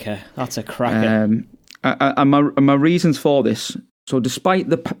 Cracker. That's a cracker. And my reasons for this. So despite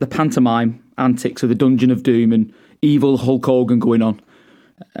the pantomime antics of the Dungeon of Doom and evil Hulk Hogan going on,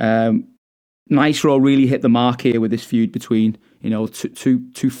 Nitro really hit the mark here with this feud between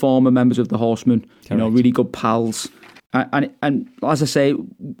two former members of the Horsemen. Correct. Really good pals. And as I say,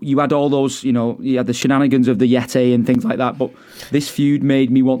 you had all those, you had the shenanigans of the Yeti and things like that, but this feud made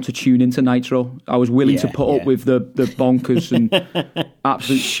me want to tune into Nitro. I was willing to put up with the bonkers and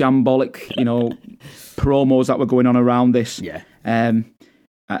absolute shambolic, promos that were going on around this. Yeah. And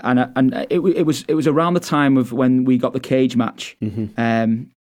it was around the time of when we got the cage match,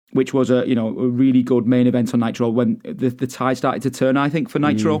 which was a really good main event on Nitro when the tide started to turn, I think, for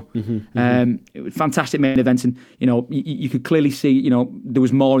Nitro. It was fantastic main event, and you could clearly see there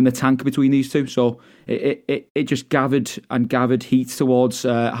was more in the tank between these two. So it just gathered heat towards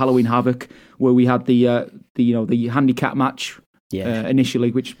Halloween Havoc, where we had the handicap match.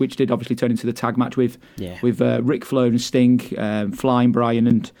 Initially, which did obviously turn into the tag match with Ric Flair and Sting, Flying Brian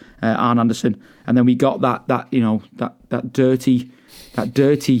and Arn Anderson, and then we got that dirty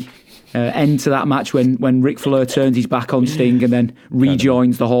end to that match when Ric Flair turns his back on Sting and then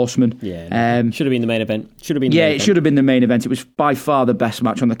rejoins the Horsemen. Yeah, should have been the main event. It should have been the main event. It was by far the best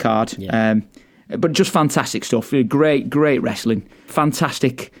match on the card. Yeah. But just fantastic stuff. Great wrestling.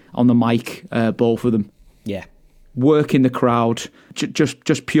 Fantastic on the mic, both of them. Yeah. Working the crowd.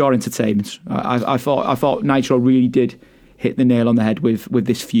 Just pure entertainment. I thought Nitro really did hit the nail on the head with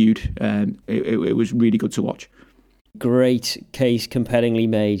this feud. It was really good to watch. Great case, compellingly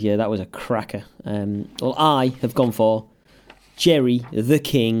made. Yeah, that was a cracker. Well, I have gone for Jerry the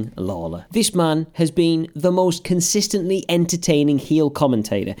King Lawler. This man has been the most consistently entertaining heel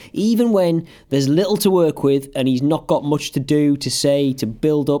commentator. Even when there's little to work with and he's not got much to do, to say, to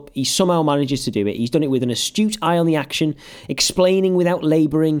build up, he somehow manages to do it. He's done it with an astute eye on the action, explaining without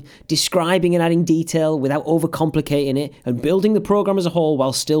labouring, describing and adding detail without overcomplicating it, and building the programme as a whole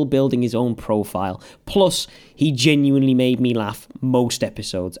while still building his own profile. Plus, he genuinely made me laugh most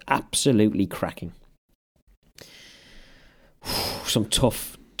episodes. Absolutely cracking. Some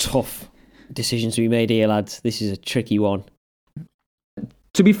tough decisions to be made here, lads. This is a tricky one.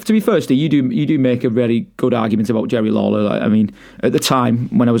 To be fair, Steve, you do make a very good argument about Jerry Lawler. I mean, at the time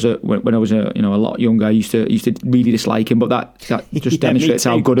when I was a lot younger, I used to really dislike him, but that just demonstrates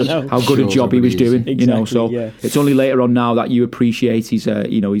how good a job he was doing. Exactly, so it's only later on now that you appreciate his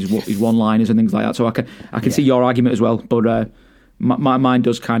one-liners and things like that. So I can see your argument as well, but mine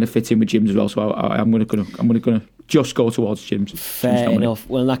does kind of fit in with Jim's as well. So I'm gonna just go towards Jim's. Fair enough.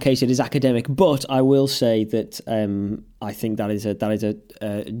 Well, in that case, it is academic, but I will say that I think that is a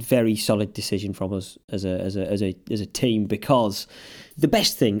very solid decision from us as a team, because the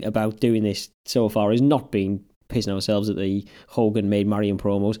best thing about doing this so far is not being pissing ourselves at the Hogan Maid Marion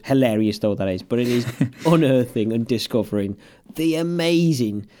promos, hilarious though that is, but it is unearthing and discovering the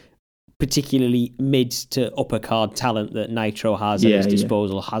amazing, particularly mid to upper card talent that Nitro has at his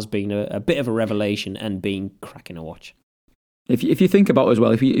disposal. Has been a bit of a revelation and been cracking to watch. If you think about it as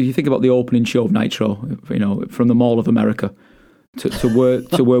well, if you think about the opening show of Nitro, from the Mall of America to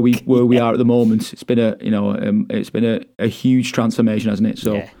where we are at the moment, it's been a huge transformation, hasn't it?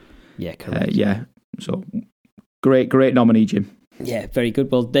 So correct. So great nominee, Jim. Yeah, very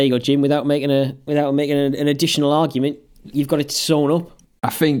good. Well, there you go, Jim. Without making an additional argument, you've got it sewn up. I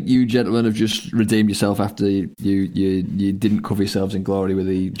think you gentlemen have just redeemed yourself after you didn't cover yourselves in glory with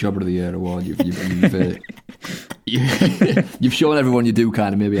the Jobber of the Year award. You've shown everyone you do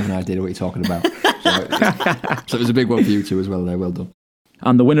kind of maybe have an idea of what you're talking about. So it was a big one for you two as well there. Well done.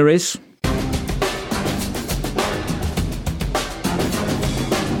 And the winner is...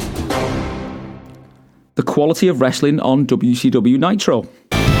 the quality of wrestling on WCW Nitro.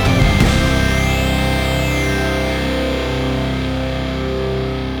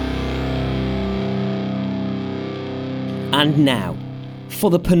 And now, for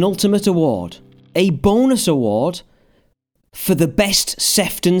the penultimate award, a bonus award for the best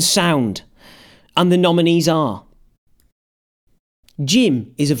Sefton sound. And the nominees are...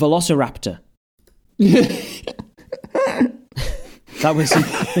 Jim is a velociraptor. That was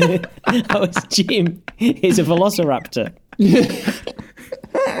Jim is a velociraptor.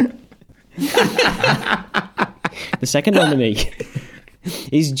 The second nominee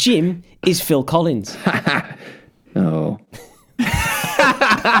is Jim is Phil Collins. Oh.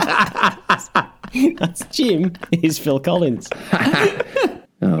 That's Jim is Phil Collins.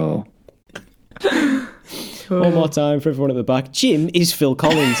 Oh. One more time for everyone at the back. Jim is Phil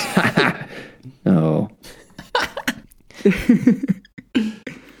Collins. Oh.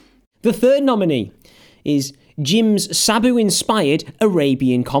 The third nominee is Jim's Sabu-inspired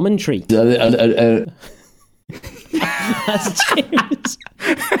Arabian commentary. That's Jim's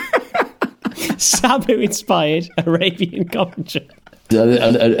Sabu-inspired Arabian commentary.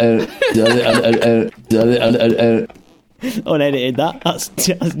 Unedited that. That's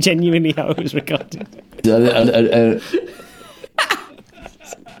genuinely how it was recorded.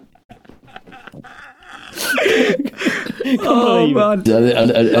 Oh man!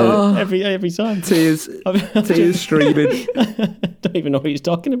 Every time, tears streaming. I don't even know what he's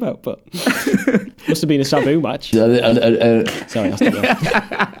talking about, but must have been a Sabu match. Sorry, I'll stop there.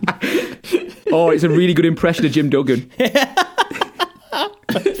 Oh, it's a really good impression of Jim Duggan.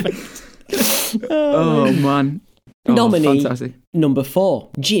 Oh man! Nominee fantastic. Number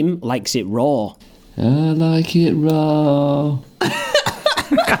 4. Jim likes it raw. I like it raw.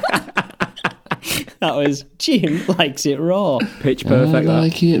 That was Jim likes it raw. Pitch perfect. I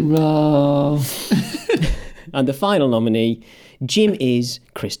like it raw. And the final nominee, Jim is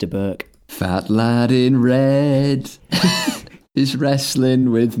Krista Burke. Fat lad in red is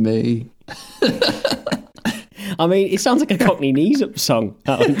wrestling with me. I mean, it sounds like a Cockney Knees Up song,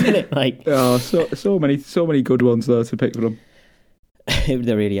 doesn't it? Like, so many good ones there to pick from.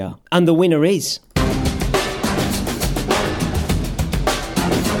 There really are. And the winner is...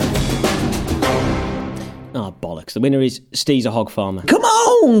 Oh, bollocks. The winner is Steve's a hog farmer. Come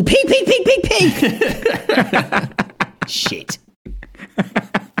on! Pig, pig, pig, pig, pig! Shit.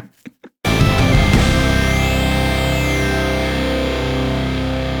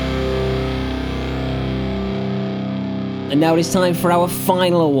 And now it is time for our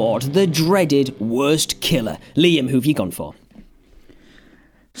final award, the dreaded Worst Killer. Liam, who have you gone for?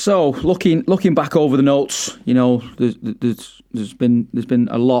 So, looking back over the notes, you know, there's been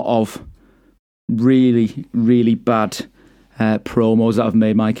a lot of really, really bad promos that have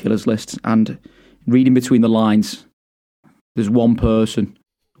made my killers list, and reading between the lines, there's one person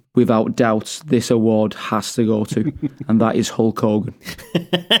without doubt this award has to go to, and that is Hulk Hogan.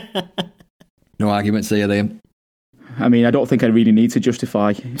 No arguments there, Liam. I mean, I don't think I really need to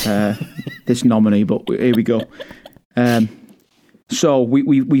justify this nominee, but here we go. So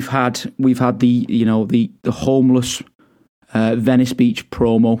we've had the homeless Venice Beach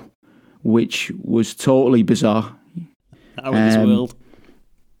promo, which was totally bizarre. Out of this world.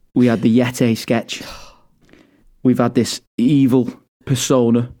 We had the Yeti sketch. We've had this evil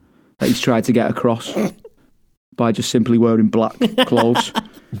persona that he's tried to get across by just simply wearing black clothes.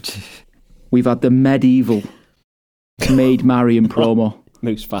 We've had the medieval Maid Marion promo.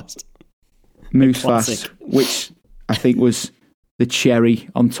 Moves fast, which I think was the cherry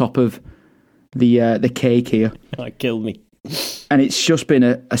on top of the cake here. That killed me. And it's just been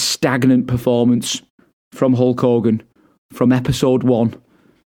a stagnant performance from Hulk Hogan from episode 1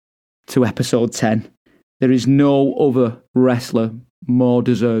 to episode 10. There is no other wrestler more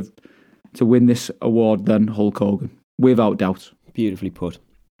deserved to win this award than Hulk Hogan, without doubt. Beautifully put.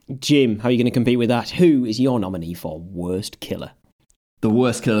 Jim, how are you going to compete with that? Who is your nominee for Worst Killer? The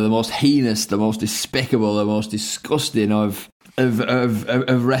worst killer, the most heinous, the most despicable, the most disgusting of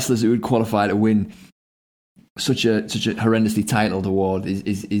wrestlers who would qualify to win such a horrendously titled award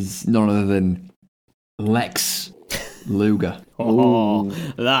is none other than Lex Luger. Oh,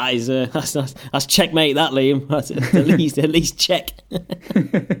 that is that's checkmate. That, Liam. That's at least check.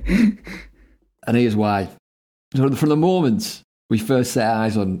 And here's why. From the moment we first set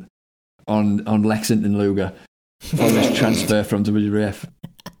eyes on Lexington Luger on this transfer from WWF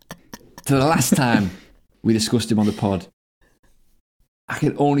to the last time we discussed him on the pod, I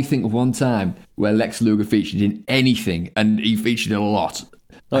can only think of one time where Lex Luger featured in anything, and he featured a lot.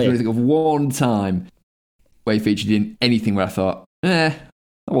 I can only think of one time where he featured in anything where I thought, that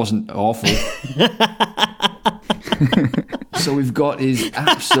wasn't awful. So we've got his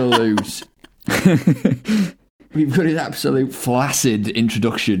absolute flaccid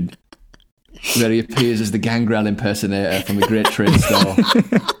introduction where he appears as the Gangrel impersonator from the Great Trade Store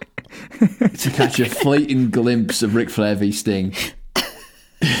to catch a fleeting glimpse of Ric Flair v Sting.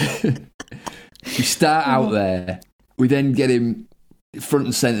 We start out there. We then get him front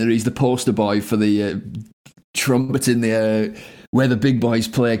and centre. He's the poster boy for the trumpet in the where the big boys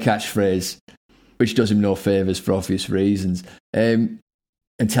play catchphrase, which does him no favours for obvious reasons. And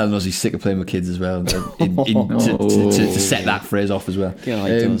telling us he's sick of playing with kids as well, to set that phrase off as well. Yeah,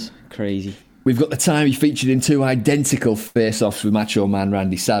 he does. Crazy. We've got the time he featured in 2 identical face-offs with Macho Man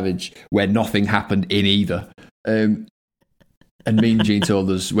Randy Savage, where nothing happened in either. And Mean Gene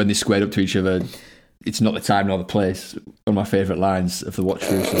told us when they squared up to each other, it's not the time nor the place. One of my favourite lines of the watch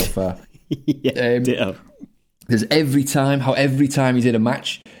through so far. Ditto. There's every time he's in a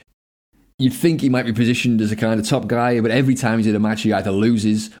match, you'd think he might be positioned as a kind of top guy, but every time he's in a match, he either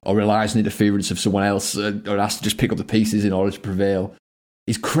loses or relies on interference of someone else or has to just pick up the pieces in order to prevail.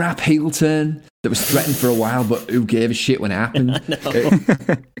 His crap heel turn that was threatened for a while, but who gave a shit when it happened?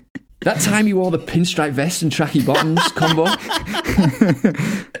 That time he wore the pinstripe vest and tracky bottoms combo.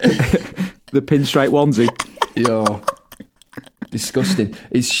 The pinstripe onesie. Yo. Disgusting.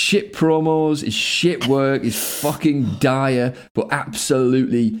 His shit promos, his shit work, his fucking dire but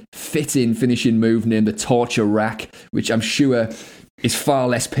absolutely fitting finishing move named the Torture Rack, which I'm sure is far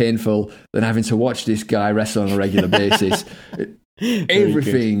less painful than having to watch this guy wrestle on a regular basis.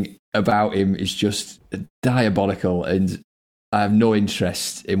 Everything about him is just diabolical, and I have no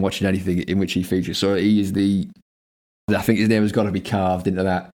interest in watching anything in which he features. So he is I think his name has got to be carved into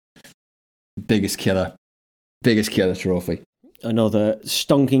that biggest killer trophy. Another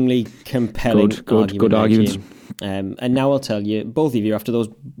stonkingly compelling good arguments. And now I'll tell you, both of you, after those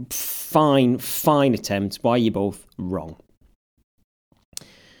fine attempts, why you're both wrong.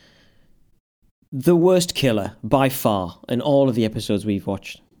 The worst killer, by far, in all of the episodes we've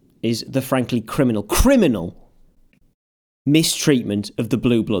watched, is the frankly criminal mistreatment of the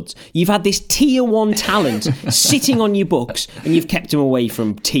Blue Bloods. You've had this tier 1 talent sitting on your books, and you've kept them away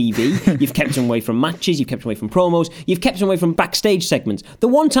from TV, you've kept them away from matches, you've kept them away from promos, you've kept them away from backstage segments. The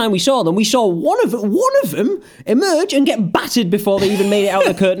one time we saw them, we saw one of them emerge and get battered before they even made it out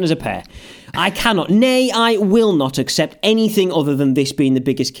the curtain as a pair. I cannot, nay, I will not accept anything other than this being the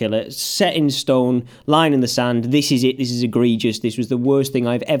biggest killer, set in stone, line in the sand. This is it, this is egregious, this was the worst thing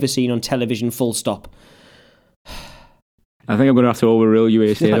I've ever seen on television, full stop. I think I'm going to have to overrule you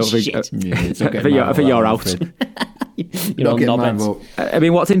here, Steve. I think you're out. You're not getting my vote. I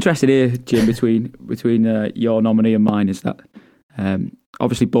mean, what's interesting here, Jim, between your nominee and mine is that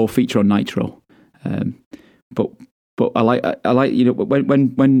obviously both feature on Nitro, but I like you know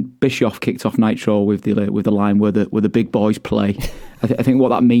when Bischoff kicked off Nitro with the line where the big boys play. I think what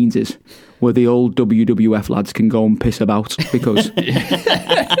that means is where the old WWF lads can go and piss about, because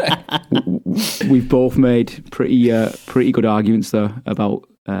we've both made pretty good arguments there about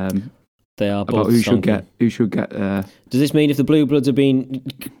they are about both who should get. Does this mean if the Blue Bloods are being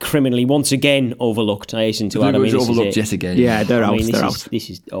criminally once again overlooked? I hasten to add. Blue Bloods overlooked yet again. Yeah, they're out. They're out.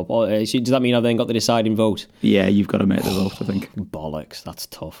 Does that mean I've then got the deciding vote? Yeah, you've got to make the vote, I think. Bollocks, that's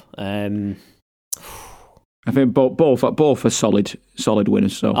tough. I think both are solid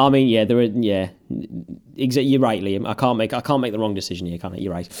winners. So I mean, yeah, you're right, Liam. I can't make the wrong decision here, can I?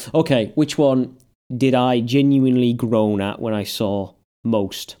 You're right. Okay, which one did I genuinely groan at when I saw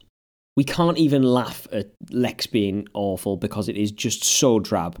most? We can't even laugh at Lex being awful because it is just so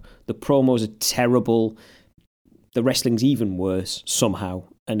drab. The promos are terrible. The wrestling's even worse somehow.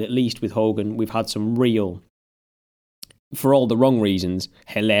 And at least with Hogan, we've had some real, for all the wrong reasons,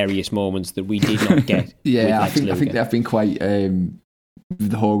 hilarious moments that we did not get. Yeah, I think they've been quite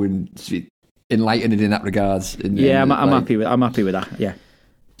the Hogan enlightening in that regards. I'm happy with that. Yeah.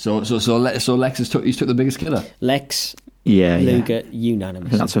 So Lex took the biggest killer. Lex, Luger,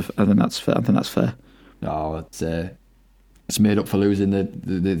 unanimous. I think that's fair. Oh, it's made up for losing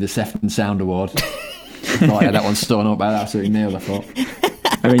the Seth and Sound Award. I thought I had that one stolen up. I absolutely nailed. I thought.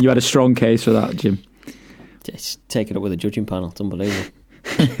 I mean, you had a strong case for that, Jim. Just take it up with the judging panel. It's unbelievable.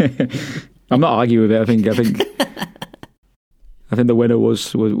 I'm not arguing with it. I think the winner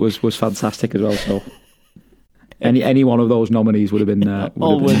was fantastic as well. So any one of those nominees would have been a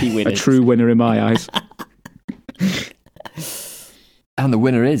true winner in my eyes. And the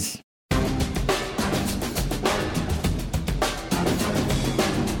winner is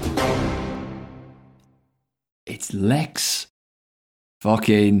it's Lex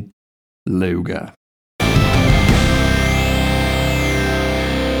fucking Luger.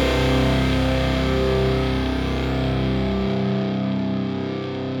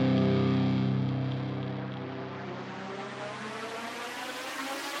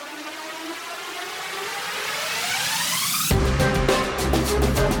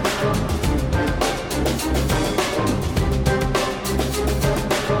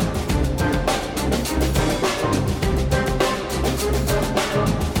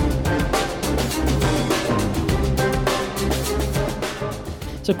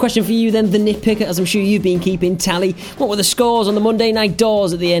 So question for you then, the nitpicker, as I'm sure you've been keeping tally. What were the scores on the Monday Night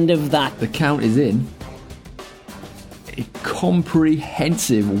Doors at the end of that? The count is in. A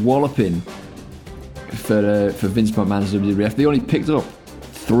comprehensive walloping for Vince McMahon's WWF. They only picked up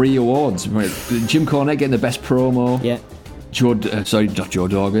 3 awards. Jim Cornette getting the best promo. Yeah. Not Joe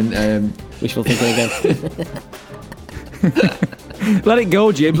Duggan. Wishful thinking again. Let it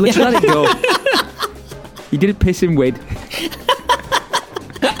go, Jim. Let it go. You didn't piss him with.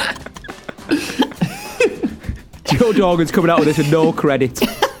 Joe Duggan's coming out with this with no credit.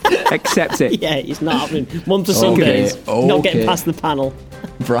 Accept it. Yeah, it's not happening. Month of Sundays. Not getting past the panel.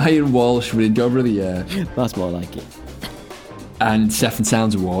 Brian Walsh winning Jobber of the Year. That's more like it. And Seth and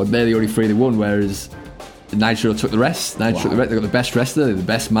Sounds Award. They're the only 3 they won, whereas Nitro took the rest. They got the best wrestler, the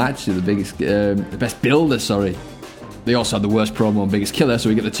best match, the biggest, the best builder. Sorry. They also had the worst promo and biggest killer, so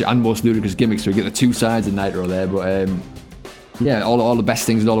we get the 2, and most ludicrous gimmicks, so we get the 2 sides of Nitro there. But yeah, all the best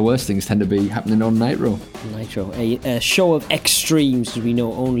things and all the worst things tend to be happening on Nitro. Nitro, a show of extremes as we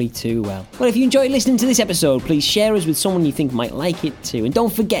know only too well. Well, if you enjoyed listening to this episode, please share us with someone you think might like it too. And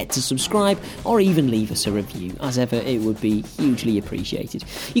don't forget to subscribe or even leave us a review. As ever, it would be hugely appreciated.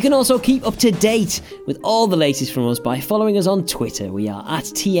 You can also keep up to date with all the latest from us by following us on Twitter. We are at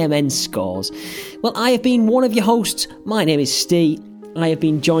TMN Scores. Well, I have been one of your hosts. My name is Steve. I have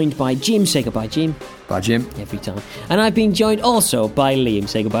been joined by Jim. Say goodbye, Jim. Bye, Jim. Every time. And I've been joined also by Liam.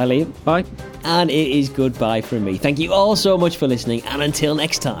 Say goodbye, Liam. Bye. And it is goodbye from me. Thank you all so much for listening. And until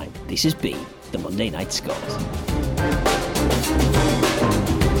next time, this has been the Monday Night Scores.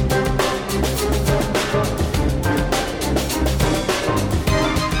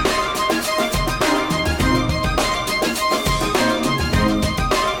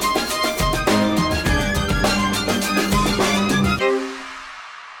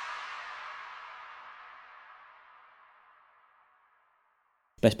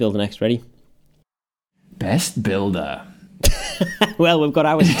 Best builder next. Ready? Best builder. Well, we've got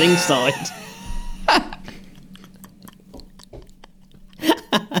our sting started.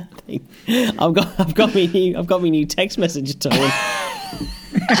 I've got me new text message tone.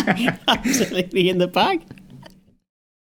 Absolutely in the bag.